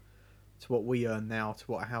comparison to what we earn now to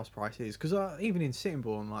what a house price is, because even in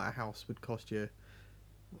Sittingbourne, like a house would cost you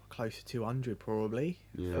close to 200 probably.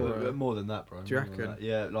 Yeah. for a- More than that, bro. Do you more than reckon? that.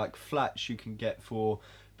 Yeah, like flats you can get for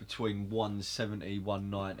between 170,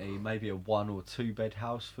 190, maybe a 1 or 2 bed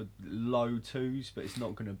house for low twos, but it's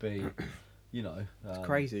not going to be, you know. It's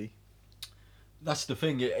crazy. That's the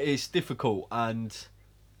thing. It's difficult, and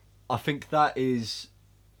I think that is.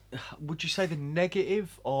 Would you say the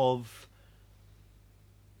negative of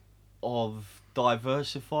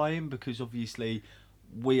diversifying? Because obviously,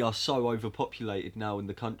 we are so overpopulated now in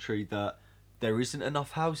the country that there isn't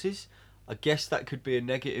enough houses. I guess that could be a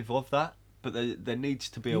negative of that, but there needs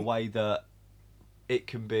to be a way that it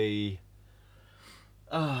can be.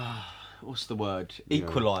 What's the word? Yeah,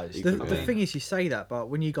 Equalised. The, equal- the Yeah. thing is, you say that, but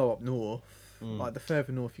when you go up north, like the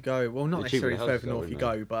further north you go, well, not The cheaper necessarily the further houses are, north you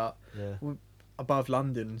isn't go, but Yeah. above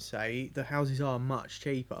London, say, the houses are much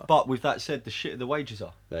cheaper. But with that said, the shit the wages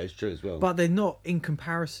are. That is true as well. But they're not in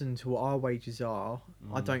comparison to what our wages are.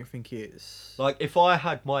 I don't think it's. Like, if I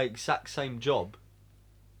had my exact same job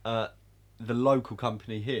at the local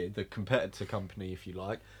company here, the competitor company, if you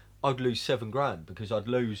like, I'd lose £7,000 because I'd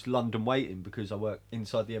lose London waiting because I work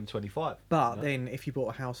inside the M25. But Yeah. then, if you bought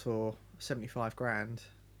a house for 75 grand,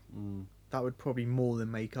 Mm. that would probably more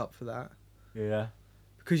than make up for that. Yeah.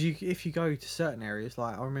 Because if you go to certain areas,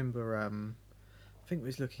 like I remember, I think we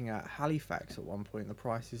was looking at Halifax at one point. The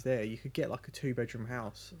prices there, you could get like a 2-bedroom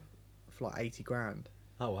house for like 80 grand.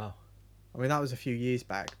 Oh, wow. I mean, that was a few years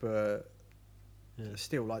back, but Yeah.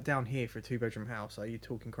 still, like down here for a 2-bedroom house, are you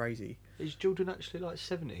talking crazy? Is Jordan actually like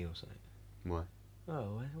 70 or something? Why?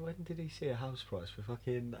 Oh, when did he see a house price for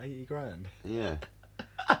fucking 80 grand? Yeah.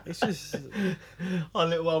 It's just Our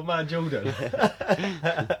little old man Jordan.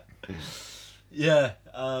 Yeah,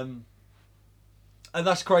 and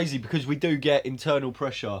that's crazy because we do get internal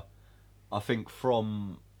pressure, I think,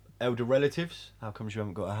 from elder relatives. How comes you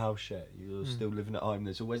haven't got a house yet? You're still living at home.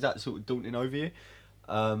 There's always that sort of daunting over you.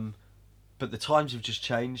 But the times have just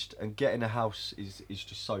changed, and getting a house is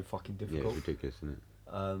just so fucking Yeah, difficult. it's ridiculous, isn't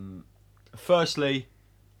it? Firstly,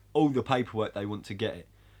 all the paperwork they want to get it.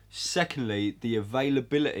 Secondly, the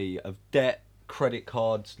availability of debt, credit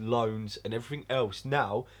cards, loans, and everything else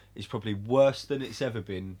now is probably worse than it's ever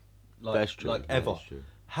been, That's true. like that ever. is true.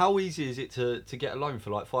 How easy is it to get a loan for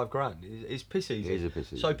like £5,000? It's piss easy. It is a piss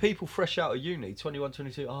easy. So people fresh out of uni, 21,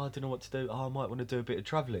 22, I don't know what to do. I might want to do a bit of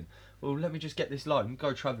travelling. Well, let me just get this loan,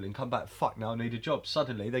 go travelling, come back. Fuck, now I need a job.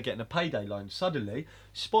 Suddenly they're getting a payday loan. Suddenly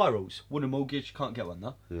spirals. Want a mortgage? Can't get one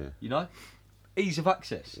now. Yeah. You know, ease of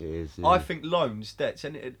access. It is. I Yeah. think loans, debts,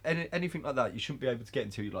 anything like that, you shouldn't be able to get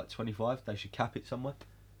until you're like 25. They should cap it somewhere.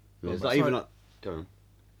 Yeah, it's Well, not even so- like. Go on.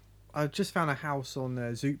 I just found a house on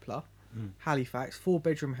Zoopla, Halifax,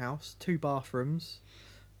 4-bedroom house, 2 bathrooms,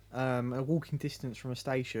 a walking distance from a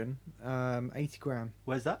station, 80 grand.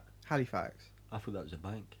 Where's that? Halifax. I thought that was a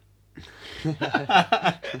bank.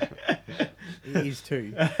 It is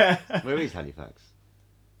too. Where is Halifax?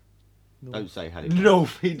 North. Don't say Halifax. No,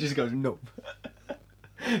 he just goes no.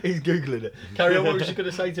 He's googling it. Carry on. What was you going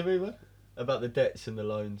to say to me, man? About the debts and the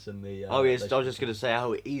loans and the. Oh yes, I was just going to say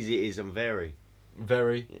how easy it is and very.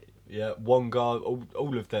 Very. Yeah, Wonga,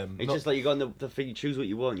 all of them. It's Not- just like you go on the thing, you choose what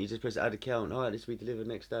you want. You just press add account. All right, this will be delivered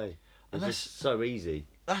next day. And It's just so easy.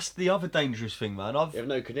 that's the other dangerous thing, man. You have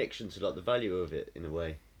no connection to like the value of it in a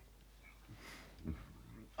way.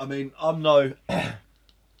 I mean, I'm no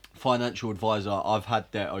financial advisor. I've had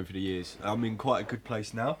debt over the years. I'm in quite a good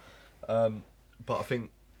place now. But I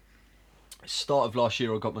think start of last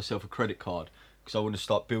year I got myself a credit card because I want to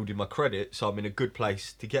start building my credit so I'm in a good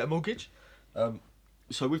place to get a mortgage.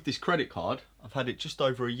 So with this credit card, I've had it just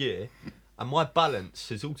over a year and my balance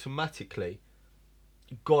has automatically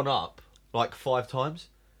gone up like 5 times.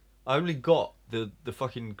 I only got the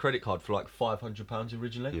fucking credit card for like £500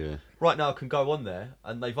 originally. Yeah. Right now I can go on there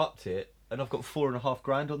and they've upped it and I've got 4.5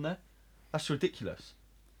 grand on there. That's ridiculous.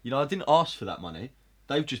 You know, I didn't ask for that money.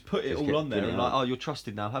 They've just put it Just all kept on there putting and it like, on. oh, you're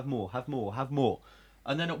trusted now. Have more, have more, have more.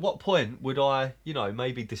 And then at what point would I, you know,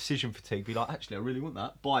 maybe decision fatigue, be like, actually, I really want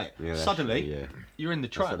that. Buy it. Yeah, Suddenly, yeah. you're in the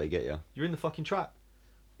That's how trap. they get you. You're in the fucking trap.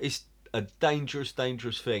 It's a dangerous,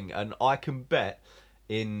 dangerous thing. And I can bet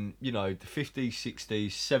in, you know, the 50s, 60s,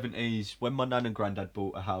 70s, when my nan and granddad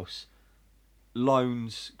bought a house,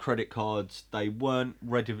 loans, credit cards, they weren't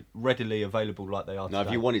readily available like they are No, today.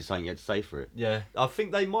 if you wanted something, you had to save for it. Yeah, I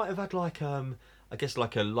think they might have had like, I guess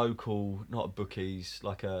like a local, not a bookies,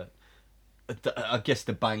 like I guess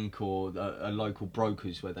the bank or a local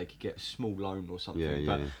brokers where they could get a small loan or something. Yeah,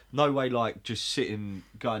 but yeah. no way like just sitting,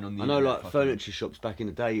 going on the I know, internet like fucking- furniture shops back in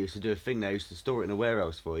the day used to do a thing. They used to store it in a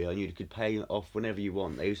warehouse for you, and you could pay it off whenever you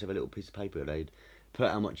want. They used to have a little piece of paper. They'd put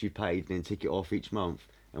how much you paid, and then tick it off each month.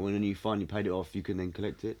 And when you finally paid it off, you can then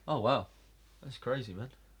collect it. Oh wow, that's crazy, man.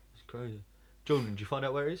 That's crazy. Jordan, did you find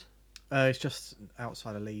out where it is? It's just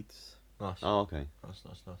outside of Leeds. Nice. Oh, okay. Nice,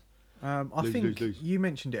 nice, nice. I Lose, think lose, lose. you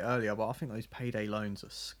mentioned it earlier, but I think those payday loans are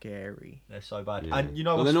scary. They're so bad. Yeah. And you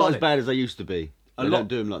know well, what's they're not funny? as bad as they used to be. A They lot- don't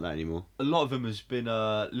do them like that anymore. A lot of them has been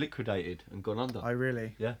liquidated and gone under. I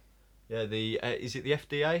really Yeah, the is it the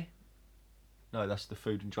FDA? No, that's the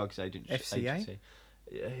Food and Drugs FCA? Agency.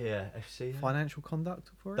 Yeah, FCA. financial conduct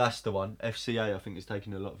for it. That's the one. FCA, I think, is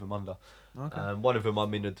taking a lot of them under. Okay. One of them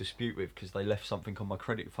I'm in a dispute with because they left something on my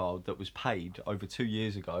credit file that was paid over 2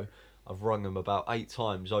 years ago. I've rung them about 8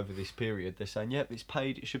 times over this period. They're saying, yep, it's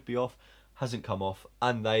paid, it should be off. Hasn't come off.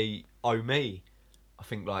 And they owe me, I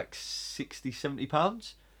think, like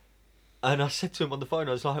 £60-70. And I said to him on the phone,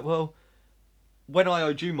 I was like, well, when I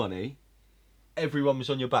owed you money, everyone was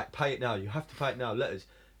on your back. Pay it now. You have to pay it now. Letters.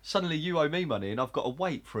 Suddenly you owe me money and I've got to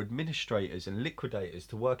wait for administrators and liquidators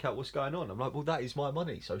to work out what's going on. I'm like, well, that is my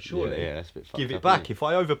money, so surely yeah, that's a bit fucked give it up, back. isn't If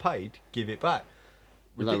I overpaid, give it back.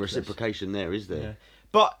 There's no Ridiculous. reciprocation there, is there? Yeah.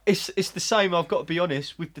 But it's the same, I've got to be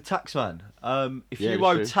honest, with the tax man. If Yeah, you it's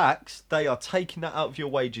owe true. tax, they are taking that out of your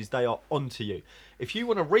wages, they are onto you. If you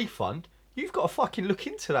want a refund, you've got to fucking look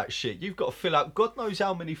into that shit. You've got to fill out God knows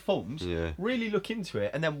how many forms, Yeah. really look into it,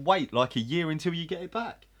 and then wait like a year until you get it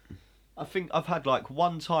back. I think I've had like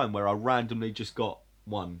one time where I randomly just got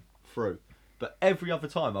one through. But every other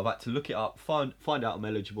time I've had to look it up, find out I'm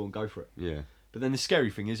eligible and go for it. Yeah. But then the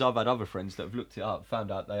scary thing is I've had other friends that have looked it up,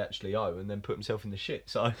 found out they actually owe, and then put themselves in the shit.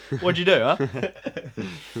 So what'd you do, huh?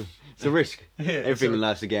 It's a risk. Yeah, it's Everything a- in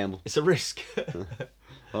life's a gamble. It's a risk.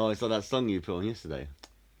 Oh, it's like that song you put on yesterday.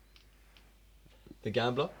 The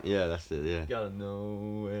gambler. Yeah, that's it, yeah. Gotta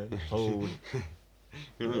know where to hold.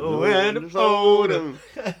 When to hold 'em.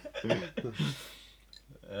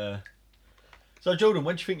 So Jordan,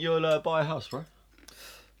 when do you think you'll buy a house, bro?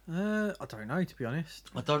 I don't know, to be honest.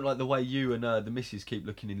 I don't like the way you and the missus keep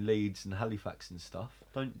looking in Leeds and Halifax and stuff.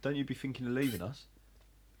 Don't you be thinking of leaving us?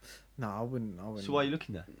 No, I wouldn't. So why are you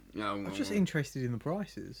looking there? I'm just interested in the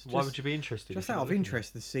prices. Why would you be interested? Just if you're out not of looking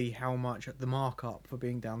interest to see how much the markup for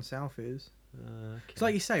being down south is. there? It's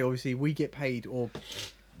like you say, obviously we get paid or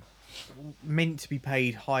meant to be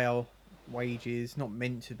paid higher wages. Not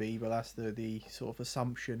meant to be, but that's the sort of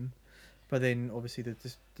assumption. But then obviously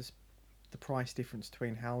the price difference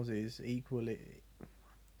between houses equally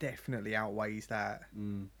definitely outweighs that.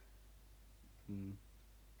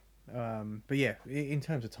 But yeah, in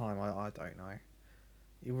terms of time, I don't know.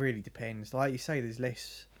 It really depends. Like you say, there's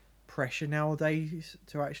less pressure nowadays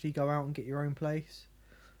to actually go out and get your own place.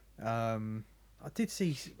 I did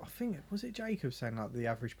see, I think, was it Jacob saying like the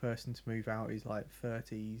average person to move out is like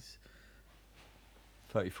 30s,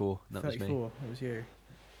 34. That was 34. me. It was you.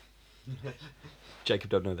 Jacob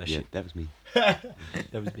don't know that Yeah, shit. that was me. That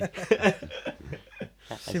was me.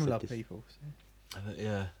 Similar this. people. So.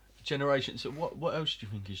 Yeah. Generation. So what else do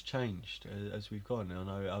you think has changed as we've gone? I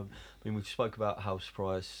know. I mean, we've spoke about house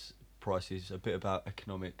prices, a bit about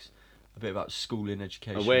economics, a bit about schooling,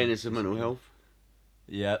 education, Awareness of mental health.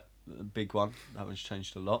 Yeah, a big one. That one's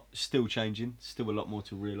changed a lot. Still changing. Still a lot more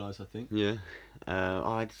to realise, I think. Yeah.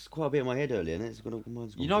 I had quite a bit in my head earlier, and it's gone.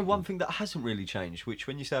 You know, one thing that hasn't really changed, which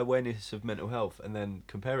when you say awareness of mental health and then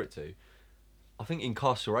compare it to, I think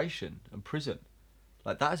incarceration and prison,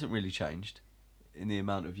 like that hasn't really changed in the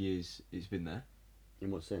amount of years it's been there.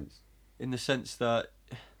 In what sense? In the sense that,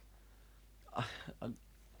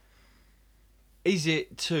 is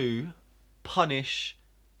it to punish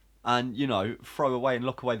and, you know, throw away and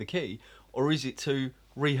lock away the key, or is it to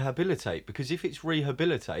rehabilitate? Because if it's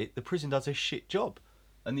rehabilitate, the prison does a shit job.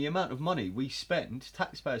 and the amount of money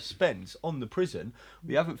taxpayers spends on the prison,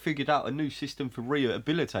 we haven't figured out a new system for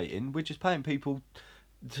rehabilitating. We're just paying people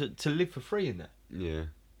to live for free in there. Yeah.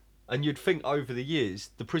 And you'd think over the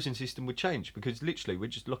years the prison system would change, because literally we're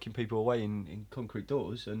just locking people away in concrete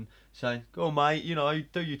doors and saying, "Go on, mate,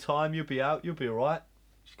 do your time, you'll be out, you'll be all right."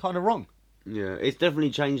 It's kind of wrong. Yeah, it's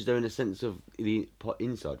definitely changed though in the sense of the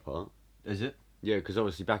inside part. Is it? Yeah, because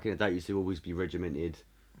obviously back in the day you used to always be regimented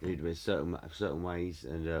in certain ways,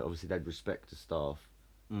 and obviously they'd respect the staff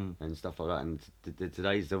and stuff like that. And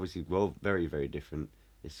today's obviously very very different.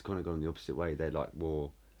 It's kind of gone the opposite way. They're like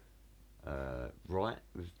more right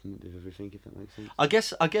with everything, if that makes sense. I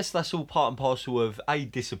guess that's all part and parcel of A,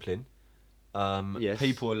 discipline. Yes.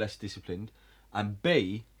 People are less disciplined, and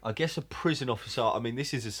B, I guess a prison officer. I mean,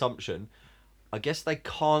 this is assumption. I guess they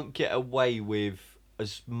can't get away with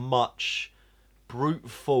as much brute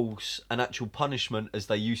force and actual punishment as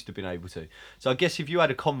they used to been able to. So I guess if you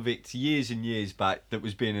had a convict years and years back that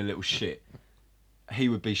was being a little shit, he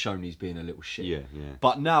would be shown he's being a little shit. Yeah.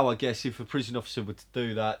 But now I guess if a prison officer were to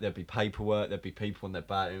do that, there'd be paperwork, there'd be people on their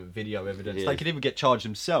back, video evidence. Yeah. They could even get charged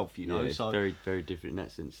themselves, It's So very very different in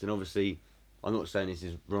that sense. And obviously, I'm not saying this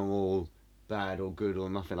is wrong or bad or good or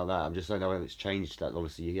nothing like that. I'm just saying how it's changed. That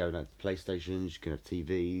obviously you have PlayStations, you can have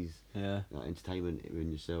TVs, yeah. Entertainment in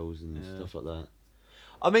your cells and stuff like that.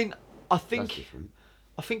 I mean, I That's think different.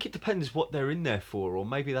 it depends what they're in there for, or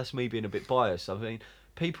maybe that's me being a bit biased. I mean,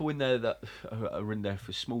 people in there that are in there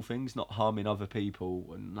for small things, not harming other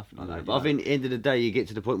people and nothing like that. But I think at the end of the day, you get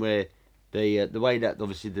to the point where the way that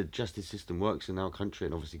obviously the justice system works in our country,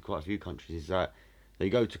 and obviously quite a few countries, is that they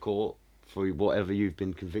go to court for whatever you've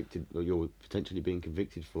been convicted or you're potentially being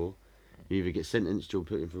convicted for. You either get sentenced, you're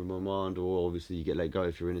put in for remand, or obviously you get let go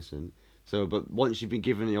if you're innocent. So, but once you've been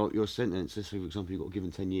given your sentence, let's say for example you got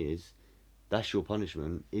given 10 years, that's your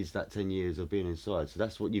punishment, is that 10 years of being inside. So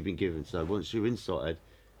that's what you've been given. So once you're inside,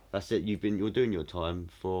 that's it. You're doing your time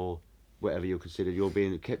for whatever you're considered. You're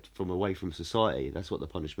being kept away from society. That's what the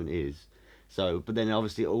punishment is. So, but then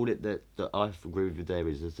obviously all that I agree with there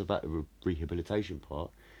is it's about the rehabilitation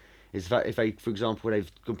part. It's that if they, for example,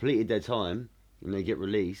 they've completed their time and they get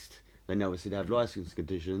released, then obviously they have licence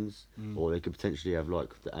conditions, or they could potentially have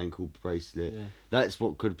like the ankle bracelet. Yeah. That's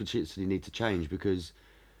what could potentially need to change, because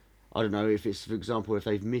I don't know if it's, for example, if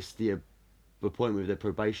they've missed the appointment with their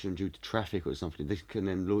probation due to traffic or something, this can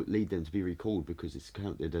then lead them to be recalled because it's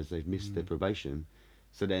counted as they've missed their probation.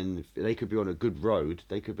 So then if they could be on a good road,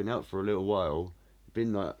 they could have been out for a little while,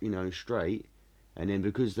 been like, straight, and then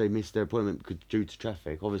because they missed their appointment due to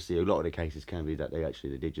traffic, obviously a lot of the cases can be that they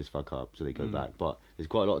did just fuck up, so they go back. But there's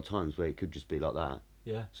quite a lot of times where it could just be like that.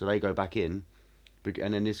 Yeah. So they go back in,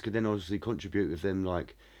 and then this could then obviously contribute with them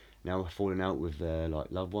like now falling out with their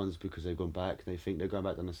like loved ones because they've gone back. They think they're going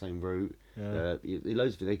back down the same route. Yeah.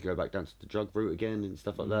 Loads of it, they could go back down to the drug route again and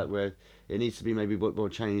stuff like that. Where it needs to be maybe what more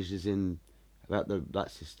changes in about that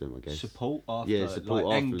system, I guess. Support after, support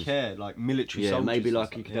like after. And care, like military soldiers. Maybe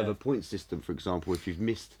like you could have a point system, for example, if you've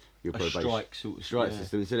missed your probation. Strike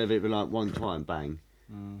system, instead of it being like one time, bang.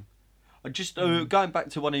 I just going back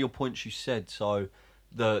to one of your points you said, so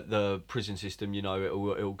the prison system,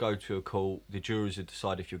 it'll go to a court, the jurors will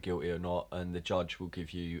decide if you're guilty or not, and the judge will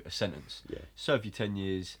give you a sentence. Yeah. Serve you 10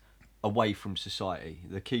 years away from society.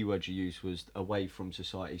 The key word you used was away from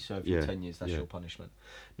society. Serve you 10 years, that's your punishment.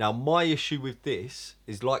 Now, my issue with this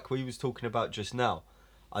is like we was talking about just now,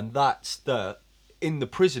 and that's that in the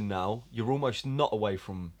prison now, you're almost not away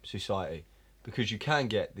from society, because you can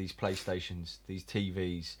get these PlayStations, these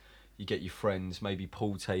TVs, you get your friends, maybe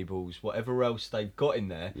pool tables, whatever else they've got in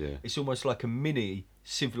there. Yeah. It's almost like a mini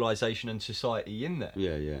civilization and society in there.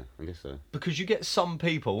 Yeah, I guess so. Because you get some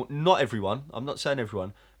people, not everyone, I'm not saying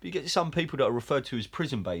everyone, but you get some people that are referred to as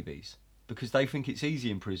prison babies because they think it's easy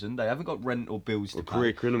in prison. They haven't got rent or bills to pay.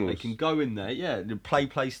 Career criminals. They can go in there, they play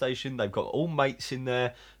PlayStation, they've got all mates in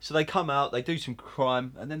there. So they come out, they do some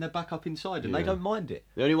crime, and then they're back up inside and they don't mind it.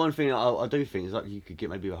 The only one thing I do think is like you could get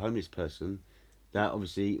maybe a homeless person that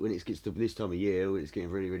obviously when it gets to this time of year, when it's getting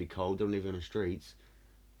really, really cold, don't live on the streets,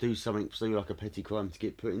 do something like a petty crime to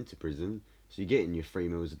get put into prison. So you're getting your 3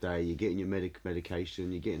 meals a day, you're getting your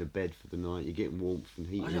medication, you're getting a bed for the night, you're getting warmth and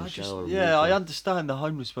heat and shower. I understand the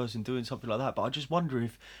homeless person doing something like that, but I just wonder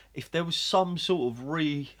if there was some sort of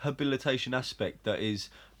rehabilitation aspect that is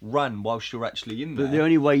run whilst you're actually in there. But the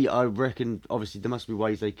only way, I reckon, obviously there must be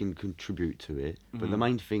ways they can contribute to it, but the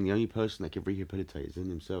main thing, the only person that can rehabilitate is in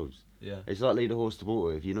themselves. Yeah. It's like lead a horse to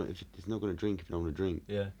water. If it's not going to drink, if you don't want to drink.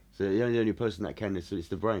 Yeah. So the only person that can is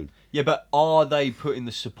the brain. Yeah, but are they putting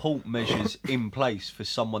the support measures in place for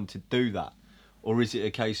someone to do that? Or is it a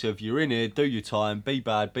case of you're in here, do your time, be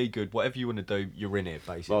bad, be good, whatever you want to do, you're in here,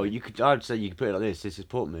 basically? Well, I'd say you could put it like this: this is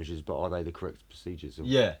support measures, but are they the correct procedures?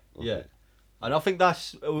 Yeah. it? And I think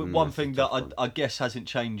that's one that's a thing that tough one. I guess hasn't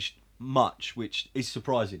changed much, which is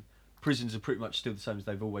surprising. Prisons are pretty much still the same as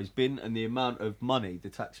they've always been, and the amount of money the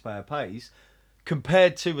taxpayer pays,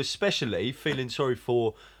 compared to especially feeling sorry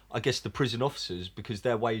for, I guess, the prison officers, because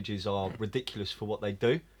their wages are ridiculous for what they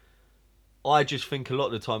do. I just think a lot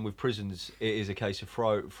of the time with prisons, it is a case of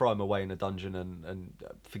throw them away in a dungeon and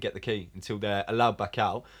forget the key until they're allowed back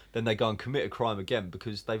out. Then they go and commit a crime again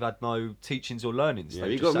because they've had no teachings or learnings. Yeah,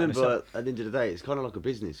 They've you've just got to sat in a remember at the end of the day, it's kind of like a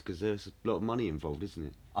business because there's a lot of money involved, isn't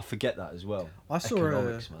it? I forget that as well. I saw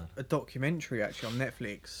Economics, man. a documentary actually on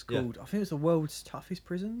Netflix Yeah. called, I think it was The World's Toughest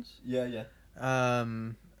Prisons. Yeah.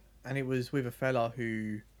 And it was with a fella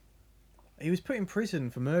who he was put in prison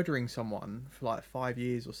for murdering someone for like 5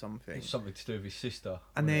 years or something. It's something to do with his sister.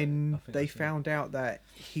 And wasn't it? I then think they that's it. found out that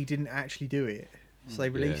he didn't actually do it, so they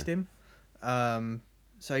released him.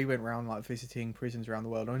 So he went around like visiting prisons around the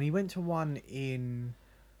world, and he went to one in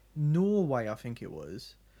Norway, I think it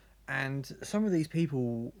was. And some of these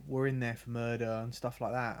people were in there for murder and stuff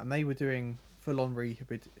like that, and they were doing full-on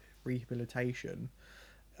rehabilitation,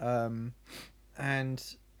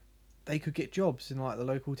 and they could get jobs in like the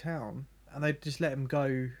local town, and they'd just let them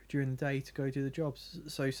go during the day to go do the jobs.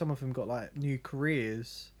 So some of them got like new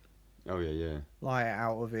careers Oh yeah. like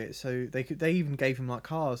out of it. So they even gave them like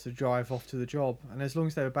cars to drive off to the job, and as long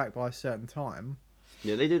as they were back by a certain time.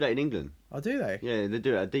 Yeah, they do that in England. Oh, do they? Yeah, they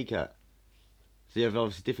do it at DCAT. So you have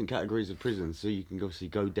obviously different categories of prisons, so you can obviously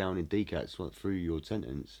go down in DCATs through your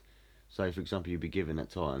sentence. So, for example, you'd be given that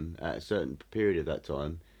time, at a certain period of that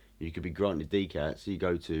time, you could be granted DCAT, so you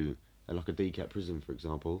go to like a DCAT prison, for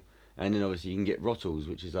example, and then obviously you can get ROTLs,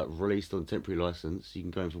 which is like released on temporary licence. You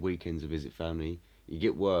can go in for weekends to visit family. You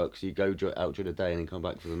get work, so you go out during the day and then come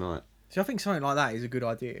back for the night. So I think something like that is a good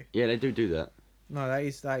idea. Yeah, they do that. No, that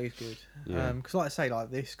is good. Yeah. Because like I say,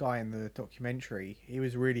 like this guy in the documentary, he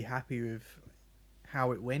was really happy with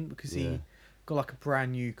how it went because Yeah. he got like a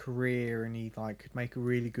brand new career and he like could make a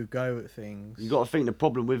really good go at things. You got to think the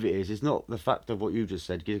problem with it is it's not the fact of what you just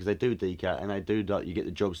said, because they do DCAT and they do that. You get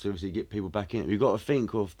the jobs to obviously get people back in it. You've got to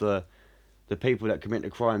think of the people that commit the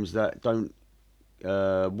crimes that don't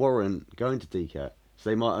warrant going to DCAT. So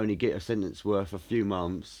they might only get a sentence worth a few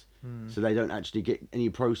months. So they don't actually get any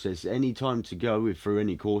process, any time to go through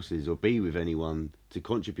any courses or be with anyone to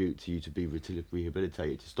contribute to you to be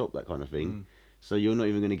rehabilitated, to stop that kind of thing. So you're not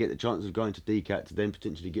even going to get the chance of going to DCAT to then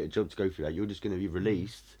potentially get a job to go through that. You're just going to be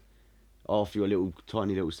released after your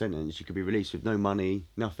tiny little sentence. You could be released with no money,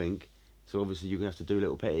 nothing. So obviously you're going to have to do a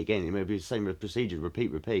little petty again. It may be the same procedure,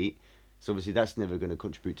 repeat. So obviously that's never going to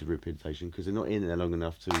contribute to rehabilitation because they're not in there long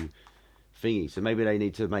enough to thingy. So maybe they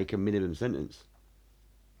need to make a minimum sentence.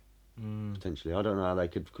 Potentially. I don't know how they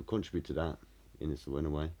could contribute to that in a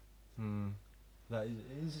way. That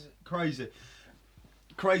is crazy.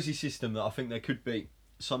 Crazy system that I think there could be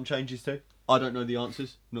some changes to. I don't know the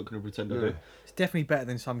answers. I'm not going to pretend I do. It's definitely better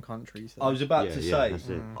than some countries. Though. I was about Yeah, to yeah, say, that's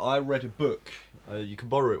it. I read a book. You can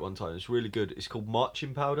borrow it one time. It's really good. It's called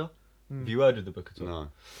Marching Powder. Have you heard of the book at all? No.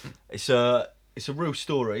 It's a real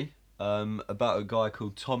story about a guy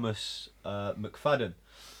called Thomas McFadden,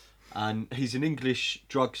 and he's an English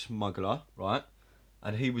drug smuggler, right?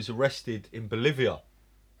 And he was arrested in Bolivia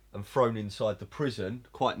and thrown inside the prison,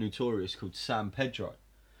 quite notorious, called San Pedro.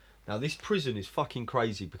 Now this prison is fucking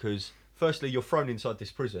crazy because firstly you're thrown inside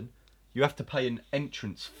this prison, you have to pay an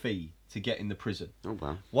entrance fee to get in the prison. Oh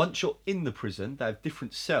wow. Once you're in the prison, they have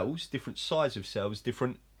different cells, different size of cells,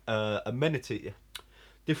 different amenity,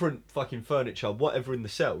 different fucking furniture, whatever in the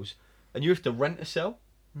cells, and you have to rent a cell.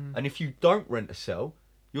 And if you don't rent a cell,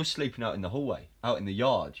 you're sleeping out in the hallway, out in the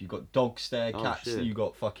yard. You've got dogs there, Oh, cats shit. there, you've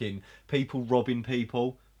got fucking people robbing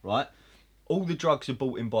people, right? All the drugs are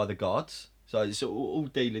bought in by the guards. So it's all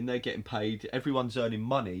dealing, they're getting paid, everyone's earning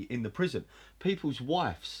money in the prison. People's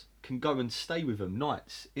wives can go and stay with them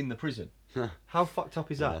nights in the prison. How fucked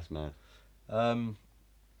up is Yeah, that? that's mad.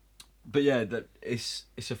 But yeah, that it's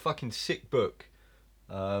a fucking sick book,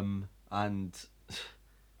 and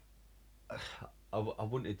I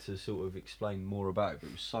wanted to sort of explain more about it, but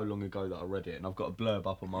it was so long ago that I read it, and I've got a blurb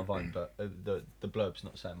up on my phone, but the blurb's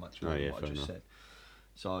not saying much more Oh, than yeah, what I fair just enough. said.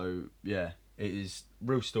 So yeah, it is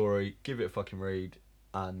real story. Give it a fucking read,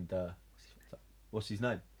 and what's his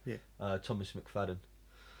name? Yeah. Thomas McFadden.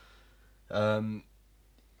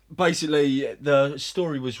 Basically, the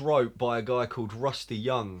story was wrote by a guy called Rusty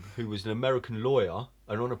Young, who was an American lawyer,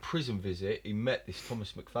 and on a prison visit, he met this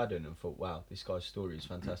Thomas McFadden and thought, wow, this guy's story is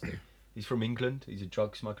fantastic. He's from England, he's a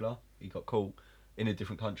drug smuggler, he got caught, in a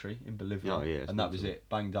different country, in Bolivia, Oh, yeah, it's and that was mental. it,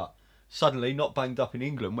 banged up. Suddenly, not banged up in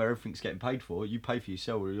England where everything's getting paid for. You pay for your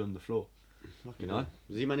celery on the floor. Fucking know? hell.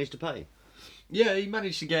 Does he manage to pay? Yeah, he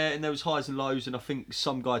managed to get it, and there was highs and lows, and I think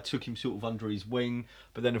some guy took him sort of under his wing.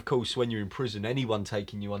 But then, of course, when you're in prison, anyone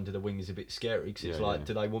taking you under the wing is a bit scary, because it's Yeah, like, yeah.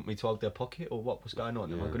 do they want me to hug their pocket, or what's going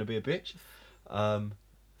on? Am I Yeah. going to be a bitch?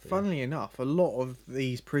 Funnily enough, a lot of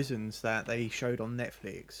these prisons that they showed on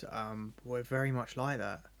Netflix were very much like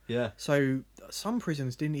that. Yeah. So some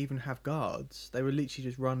prisons didn't even have guards; they were literally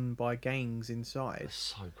just run by gangs inside. It's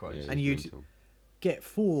so crazy. Yeah, And it's you'd- mental. Get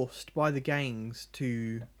forced by the gangs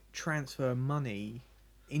to transfer money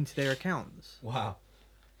into their accounts. Wow.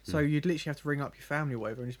 So you'd literally have to ring up your family or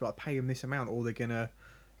whatever and just be like, pay them this amount, or they're gonna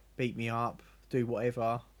beat me up, do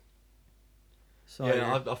whatever. So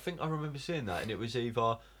Yeah, I think I remember seeing that, and it was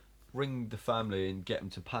either ring the family and get them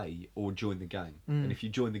to pay, or join the gang. And if you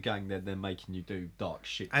join the gang, then they're making you do dark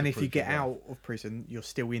shit. and to if you prove get you're right. out of prison, you're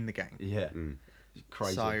still in the gang. Yeah, Mm. It's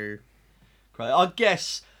crazy. So Crazy. I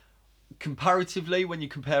guess comparatively, when you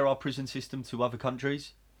compare our prison system to other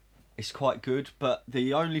countries, it's quite good. But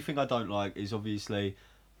the only thing I don't like is obviously,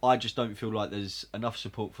 I just don't feel like there's enough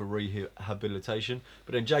support for rehabilitation.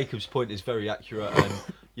 But then Jacob's point is very accurate, and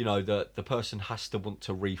you know the person has to want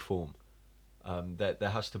to reform. There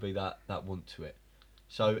has to be that want to it.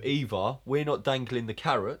 So either we're not dangling the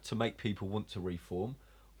carrot to make people want to reform,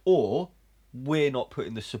 or we're not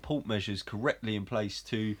putting the support measures correctly in place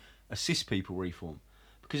to assist people reform.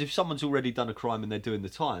 Because if someone's already done a crime and they're doing the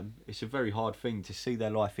time, it's a very hard thing to see their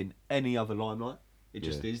life in any other limelight. It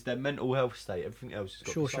just Yeah. is. Their mental health state, everything else has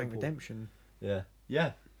got to be so Shawshank important. Redemption, Yeah.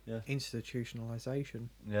 Yeah. institutionalization.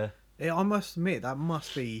 Yeah. Yeah, I must admit that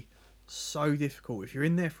must be so difficult if you're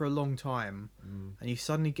in there for a long time and you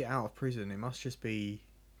suddenly get out of prison. It must just be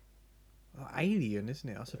alien, isn't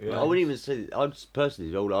it? I suppose. Yeah. I wouldn't even say. I'd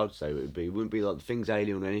personally, all I'd say would be, it wouldn't be like things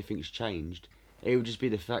alien or anything's changed. It would just be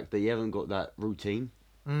the fact that you haven't got that routine.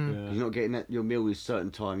 Mm. You're not getting that, your meal at a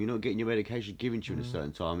certain time. You're not getting your medication given to you at a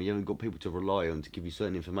certain time. And you haven't got people to rely on to give you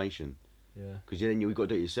certain information. Yeah. Because then you've got to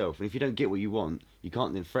do it yourself. And if you don't get what you want, you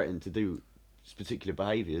can't then threaten to do particular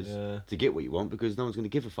behaviours Yeah. to get what you want, because no one's going to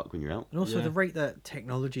give a fuck when you're out. And also Yeah. the rate that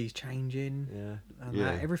technology is changing, Yeah. and Yeah.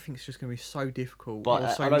 that everything's just going to be so difficult. But or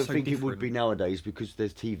so, I don't so think it would be different. nowadays, because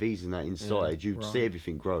there's TVs and that inside. You'd right. see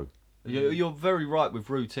everything grow. You're very right with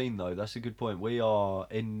routine, though. That's a good point. We are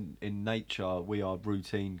in nature. We are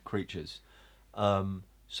routine creatures.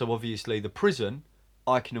 So obviously, the prison,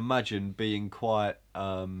 I can imagine being quite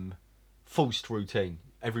forced routine.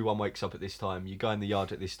 Everyone wakes up at this time. You go in the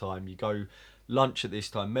yard at this time. You go lunch at this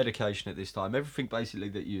time. Medication at this time. Everything basically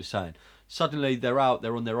that you were saying. Suddenly, they're out.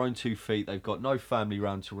 They're on their own 2 feet. They've got no family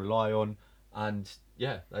around to rely on, and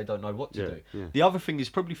yeah, they don't know what to Yeah, do. yeah. The other thing is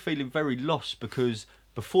probably feeling very lost, because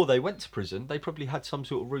before they went to prison, they probably had some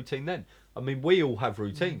sort of routine then. I mean, we all have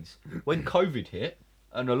routines. When COVID hit,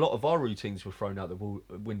 and a lot of our routines were thrown out the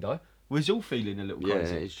window, we was all feeling a little Yeah,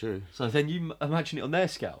 crazy. it's true. So then you imagine it on their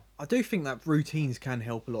scale. I do think that routines can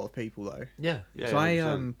help a lot of people, though. Yeah. Yeah, So I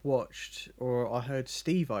 100%. watched, or I heard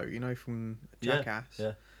Steve-O, you know, from Yeah, Jackass.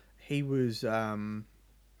 yeah. He was, well,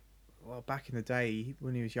 back in the day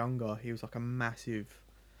when he was younger, he was like a massive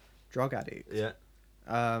drug addict. Yeah.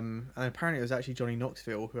 And apparently it was actually Johnny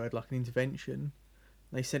Knoxville who had like an intervention.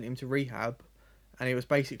 They sent him to rehab, and it was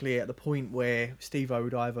basically at the point where Steve-O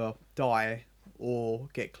would either die or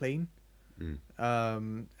get clean.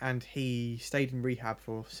 And he stayed in rehab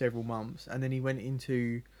for several months, and then he went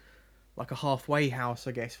into like a halfway house,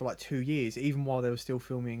 I guess, for like 2 years, even while they were still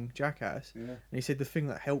filming Jackass. Yeah. And he said the thing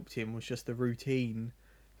that helped him was just the routine,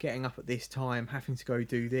 getting up at this time, having to go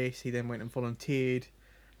do this. He then went and volunteered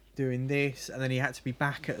doing this, and then he had to be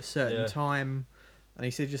back at a certain Yeah. time. And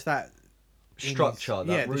he said just that Structure. That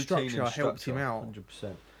yeah, routine the structure and helped him out.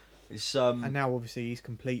 100%. It's And now obviously he's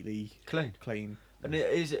completely clean. clean. And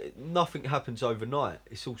it is, nothing happens overnight.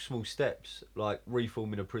 It's all small steps, like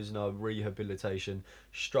reforming a prisoner, rehabilitation,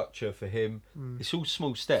 structure for him. It's all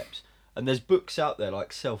small steps. And there's books out there,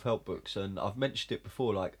 like self-help books, and I've mentioned it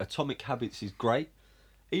before, like Atomic Habits is great.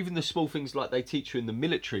 Even the small things like they teach you in the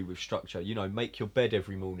military with structure, you know, make your bed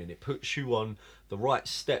every morning. It puts you on the right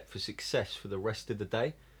step for success for the rest of the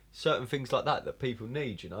day. Certain things like that people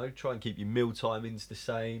need, you know. Try and keep your meal timings the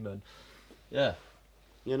same, and yeah.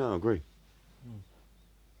 Yeah, no, I agree.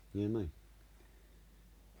 Yeah, mate.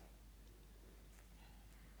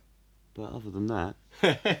 But other than that,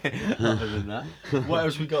 Other than that, what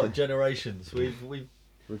else we got? Generations. We've we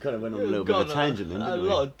kind of went on a little bit of a tangent then, a didn't we?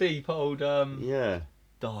 lot of deep old Yeah.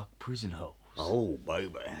 dark prison holes. Oh,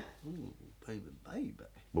 baby. Ooh, baby, baby.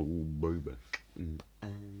 Oh, baby.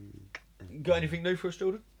 Got anything new for us,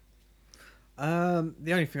 Jordan?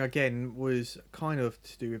 The only thing again was kind of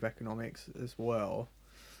to do with economics as well.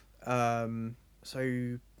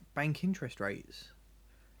 So bank interest rates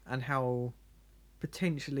and how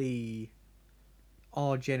potentially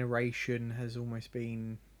our generation has almost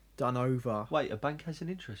been done over. Wait, a bank has an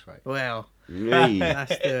interest rate. Well, Me.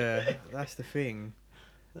 that's the thing.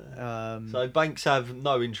 So banks have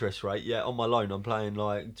no interest rate. Yeah, on my loan, I'm paying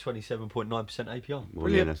like 27.9% APR. Well, yeah,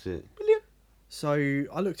 Brilliant. that's it. So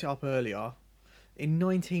I looked it up earlier. In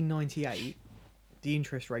 1998, the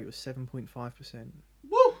interest rate was 7.5%.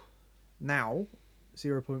 Woo! Now,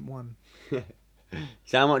 0.1.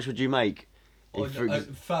 So how much would you make? On If, for ex-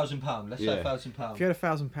 £1,000. Let's say Yeah. If you had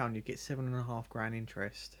 £1,000, you'd get £7.5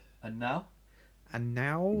 interest. And now? And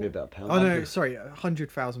now, Be about a pound. oh no, sorry,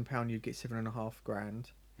 £100,000, you'd get £7.5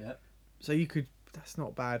 Yep. So you could. That's not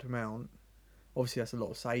a bad amount. Obviously, that's a lot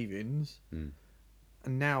of savings. Mm.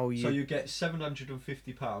 And now you. So you get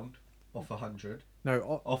 £750 off 100,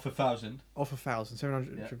 no, off 1,000, off 1,000,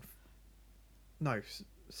 700. Yeah. No,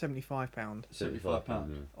 £75 £75.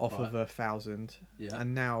 Yeah. off Right. of 1,000. Yeah.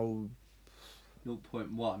 And now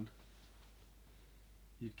 0.1.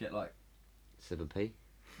 You'd get like 7p?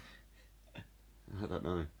 I don't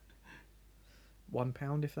know.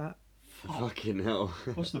 £1, if that. Fucking hell.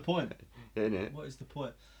 What's the point? Isn't it? What is the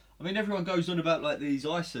point? I mean, everyone goes on about like these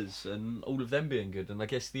ISAs and all of them being good, and I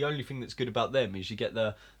guess the only thing that's good about them is you get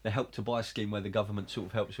the Help to Buy scheme where the government sort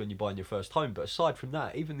of helps when you're buying your first home. But aside from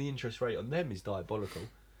that, even the interest rate on them is diabolical.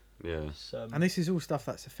 Yeah. It's, And this is all stuff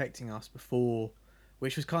that's affecting us before,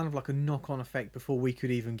 which was kind of like a knock-on effect before we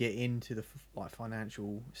could even get into the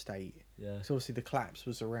financial state. yeah. So obviously the collapse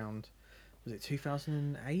was around, was it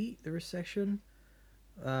 2008? The recession.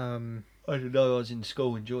 I don't know. I was in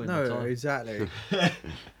school enjoying the No, time. exactly.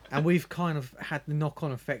 And we've kind of had the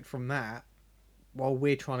knock-on effect from that, while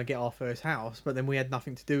we're trying to get our first house, but then we had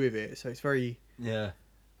nothing to do with it. So it's very, Yeah.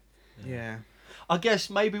 yeah. I guess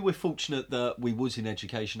maybe we're fortunate that we was in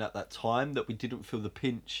education at that time, that we didn't feel the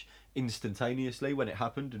pinch instantaneously when it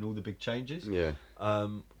happened and all the big changes. Yeah.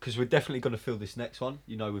 Because we're definitely going to feel this next one,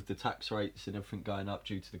 you know, with the tax rates and everything going up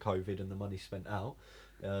due to the COVID and the money spent out.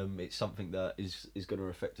 It's something that is going to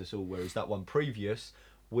affect us all. Whereas that one previous,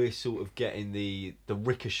 we're sort of getting the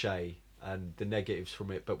ricochet and the negatives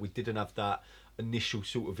from it, but we didn't have that initial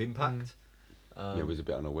sort of impact. Yeah, we was a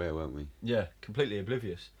bit unaware, weren't we? Yeah, completely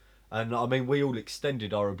oblivious. And I mean, we all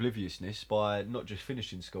extended our obliviousness by not just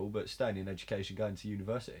finishing school, but staying in education, going to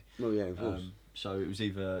university. Well, yeah, of course. So it was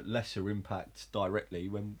either lesser impact directly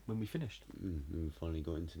when we finished. We finally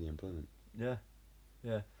got into the employment. Yeah,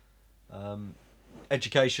 yeah.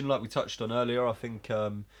 Education, like we touched on earlier, I think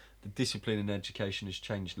the discipline in education has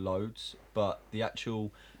changed loads, but the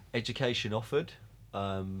actual education offered,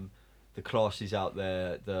 the classes out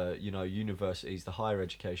there, the universities, the higher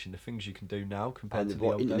education, the things you can do now compared And to the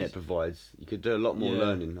what old internet days. provides, you could do a lot more Yeah.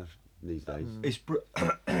 learning these days. It's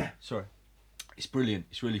sorry, it's brilliant.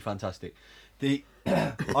 It's really fantastic. The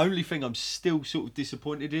only thing I'm still sort of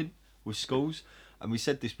disappointed in with schools, and we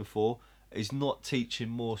said this before, is not teaching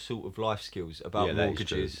more sort of life skills about Yeah, that is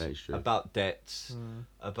true, mortgages, that is true. about debts,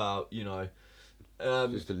 about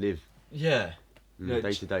Just to live yeah, you know,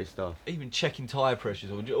 day-to-day stuff. even checking tire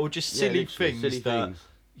pressures or just Yeah, silly literally, things silly that things.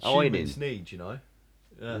 humans need. You know.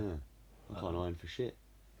 Yeah. I can't iron for shit.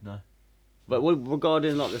 No. But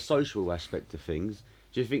regarding like the social aspect of things,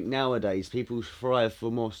 do you think nowadays people thrive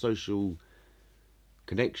for more social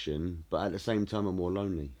connection, but at the same time are more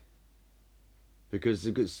lonely? Because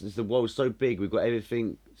the world's so big, we've got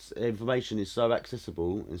everything. Information is so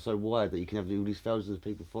accessible and so wide that you can have all these thousands of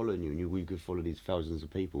people following you, and we could follow these thousands of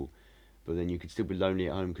people, but then you could still be lonely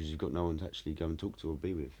at home because you've got no one to actually go and talk to or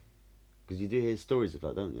be with. Because you do hear stories of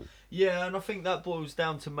that, don't you? Yeah, and I think that boils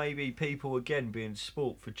down to maybe people again being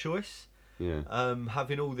sport for choice. Yeah.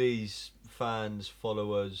 Having all these fans,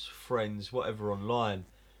 followers, friends, whatever online,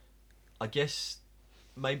 I guess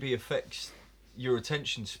maybe affects your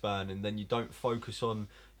attention span, and then you don't focus on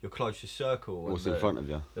your closest circle. What's and in front of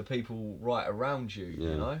you? the people right around you, Yeah.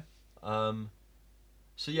 you know?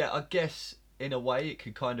 So yeah, I guess in a way it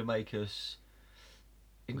could kind of make us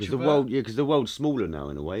Because the introvert. world, because the world's smaller now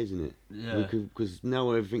in a way, isn't it? Yeah. Because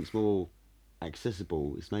now everything's more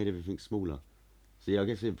accessible. It's made everything smaller. So yeah, I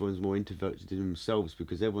guess everyone's more introverted in themselves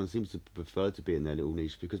because everyone seems to prefer to be in their little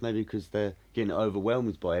niche because they're getting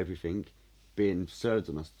overwhelmed by everything being served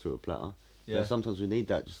on us to a platter. Yeah. So sometimes we need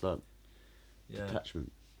that just like Yeah.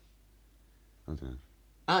 detachment. I don't know.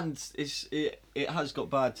 And it has got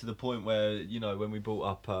bad to the point where, you know, when we brought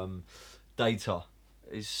up data,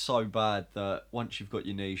 it's so bad that once you've got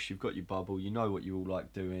your niche, you've got your bubble, you know what you all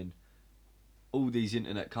like doing, all these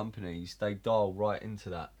internet companies, they dial right into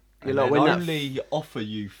that. and like then when that- only offer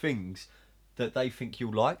you things that they think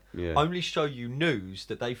you'll like. Yeah. Only show you news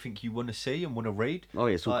that they think you want to see and want to read. Oh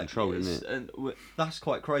yeah, it's all controlled, isn't it? And that's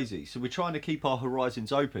quite crazy. So we're trying to keep our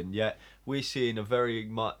horizons open, yet we're seeing a very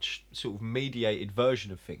much sort of mediated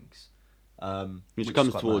version of things. Which is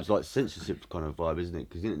comes quite towards mad. like censorship kind of vibe, isn't it?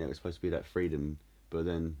 Because the internet was supposed to be that freedom, but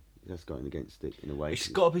then that's going against it in a way. It's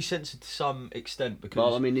got to be censored to some extent because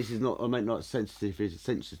Well, I mean, this is not. I mean, not sensitive. It's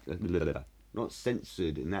censored. Not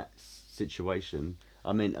censored in that situation.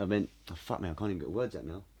 I mean, oh, fuck me, I can't even get words out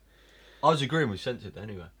now. I was agreeing with censored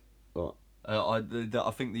anyway. What? I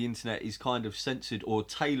think the internet is kind of censored or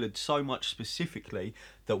tailored so much specifically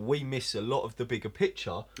that we miss a lot of the bigger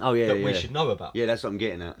picture Oh yeah, that yeah. we should know about. Yeah, that's what I'm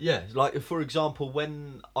getting at. Yeah, like for example,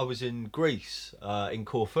 when I was in Greece, in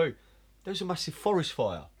Corfu, there was a massive forest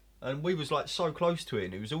fire, and we was like so close to it,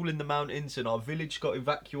 and it was all in the mountains, and our village got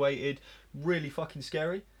evacuated. Really fucking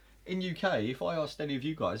scary. In UK, if I asked any of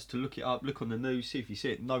you guys to look it up, look on the news, see if you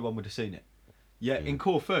see it, no one would have seen it. Yet in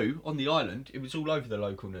Corfu, on the island, it was all over the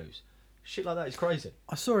local news. Shit like that is crazy.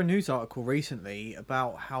 I saw a news article recently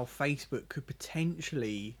about how Facebook could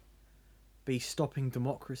potentially be stopping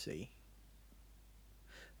democracy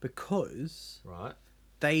because Right.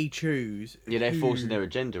 they choose. Yeah, they're who- forcing their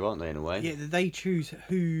agenda, aren't they? In a way. Yeah, they choose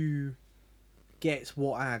who gets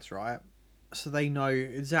what ads, right? So they know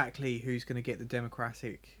exactly who's going to get the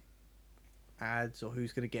democratic ads or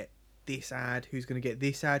who's going to get this ad, who's going to get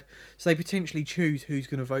this ad. So they potentially choose who's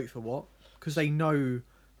going to vote for what because they know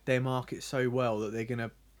their market so well that they're going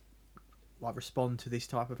to like respond to this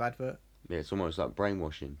type of advert. Yeah, it's almost like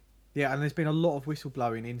brainwashing. Yeah, and there's been a lot of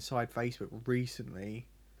whistleblowing inside Facebook recently.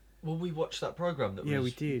 Well, we watched that program that Yeah, was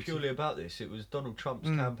we did. purely about this. It was Donald Trump's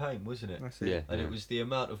campaign, wasn't it? That's it. Yeah. And it was the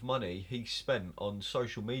amount of money he spent on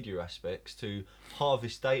social media aspects to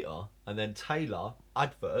harvest data and then tailor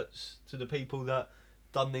adverts to the people that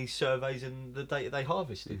done these surveys and the data they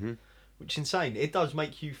harvested. Mm-hmm. Which is insane. It does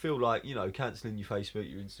make you feel like, you know, cancelling your Facebook,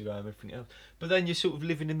 your Instagram, everything else. But then you're sort of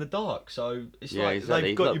living in the dark. So it's Yeah, like exactly.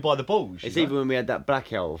 they've got Look, you by the balls. It's you know? even when we had that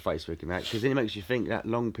blackout of Facebook and that, because then it makes you think that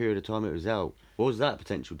long period of time it was out. What was that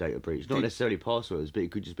potential data breach? Not Did- necessarily passwords, but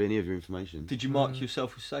it could just be any of your information. Did you mark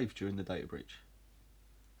yourself as safe during the data breach?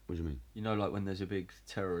 What do you mean? You know, like when there's a big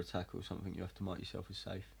terror attack or something, you have to mark yourself as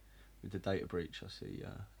safe. With the data breach, I see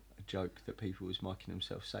a joke that people was marking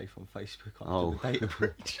themselves safe on Facebook after Oh. the data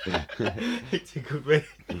breach. It tickled me.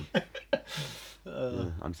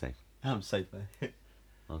 I'm safe. I'm safe, mate.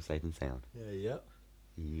 I'm safe and sound. Yeah.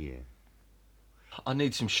 Yeah. I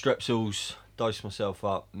need some Strepsils, dose myself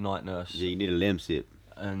up, night nurse. Yeah, you need a limb sip.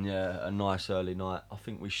 And yeah, a nice early night. I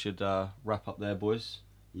think we should wrap up there, boys.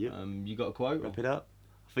 Yep. You got a quote? Wrap it up.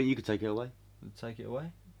 I think you could take it away. Take it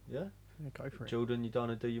away. Yeah. Yeah, go for it. Jordan, you don't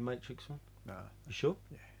want to do your Matrix one? No. You sure?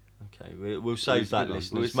 Yeah. Okay, we'll save that,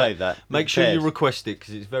 listeners. We'll save that. Make sure you Prepared. request it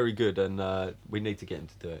because it's very good and we need to get him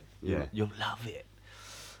to do it. Yeah. You'll love it.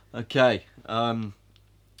 Okay.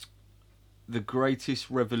 The greatest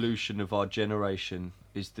revolution of our generation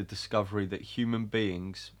is the discovery that human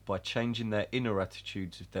beings, by changing their inner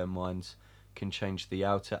attitudes of their minds, can change the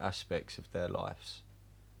outer aspects of their lives.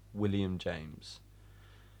 William James.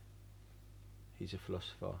 He's a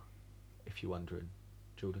philosopher, if you're wondering.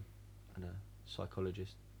 Jordan, and a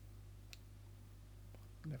psychologist.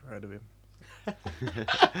 Never heard of him.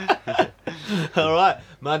 All right,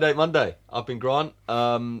 Mandate Monday. I've been Grant.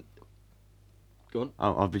 Go on,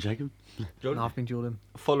 Oh, I'll be Jacob. Jordan. No, I've been Jordan.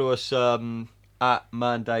 Follow us at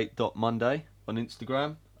mandate.monday on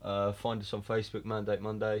Instagram. Find us on Facebook, Mandate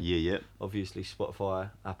Monday. Yeah, yeah. Obviously, Spotify,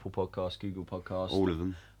 Apple Podcasts, Google Podcasts, All of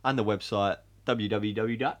them. and the website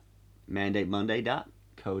MandateMonday.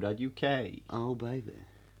 www.co.uk. Oh, baby.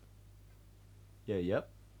 Yeah, yep.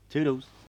 Toodles.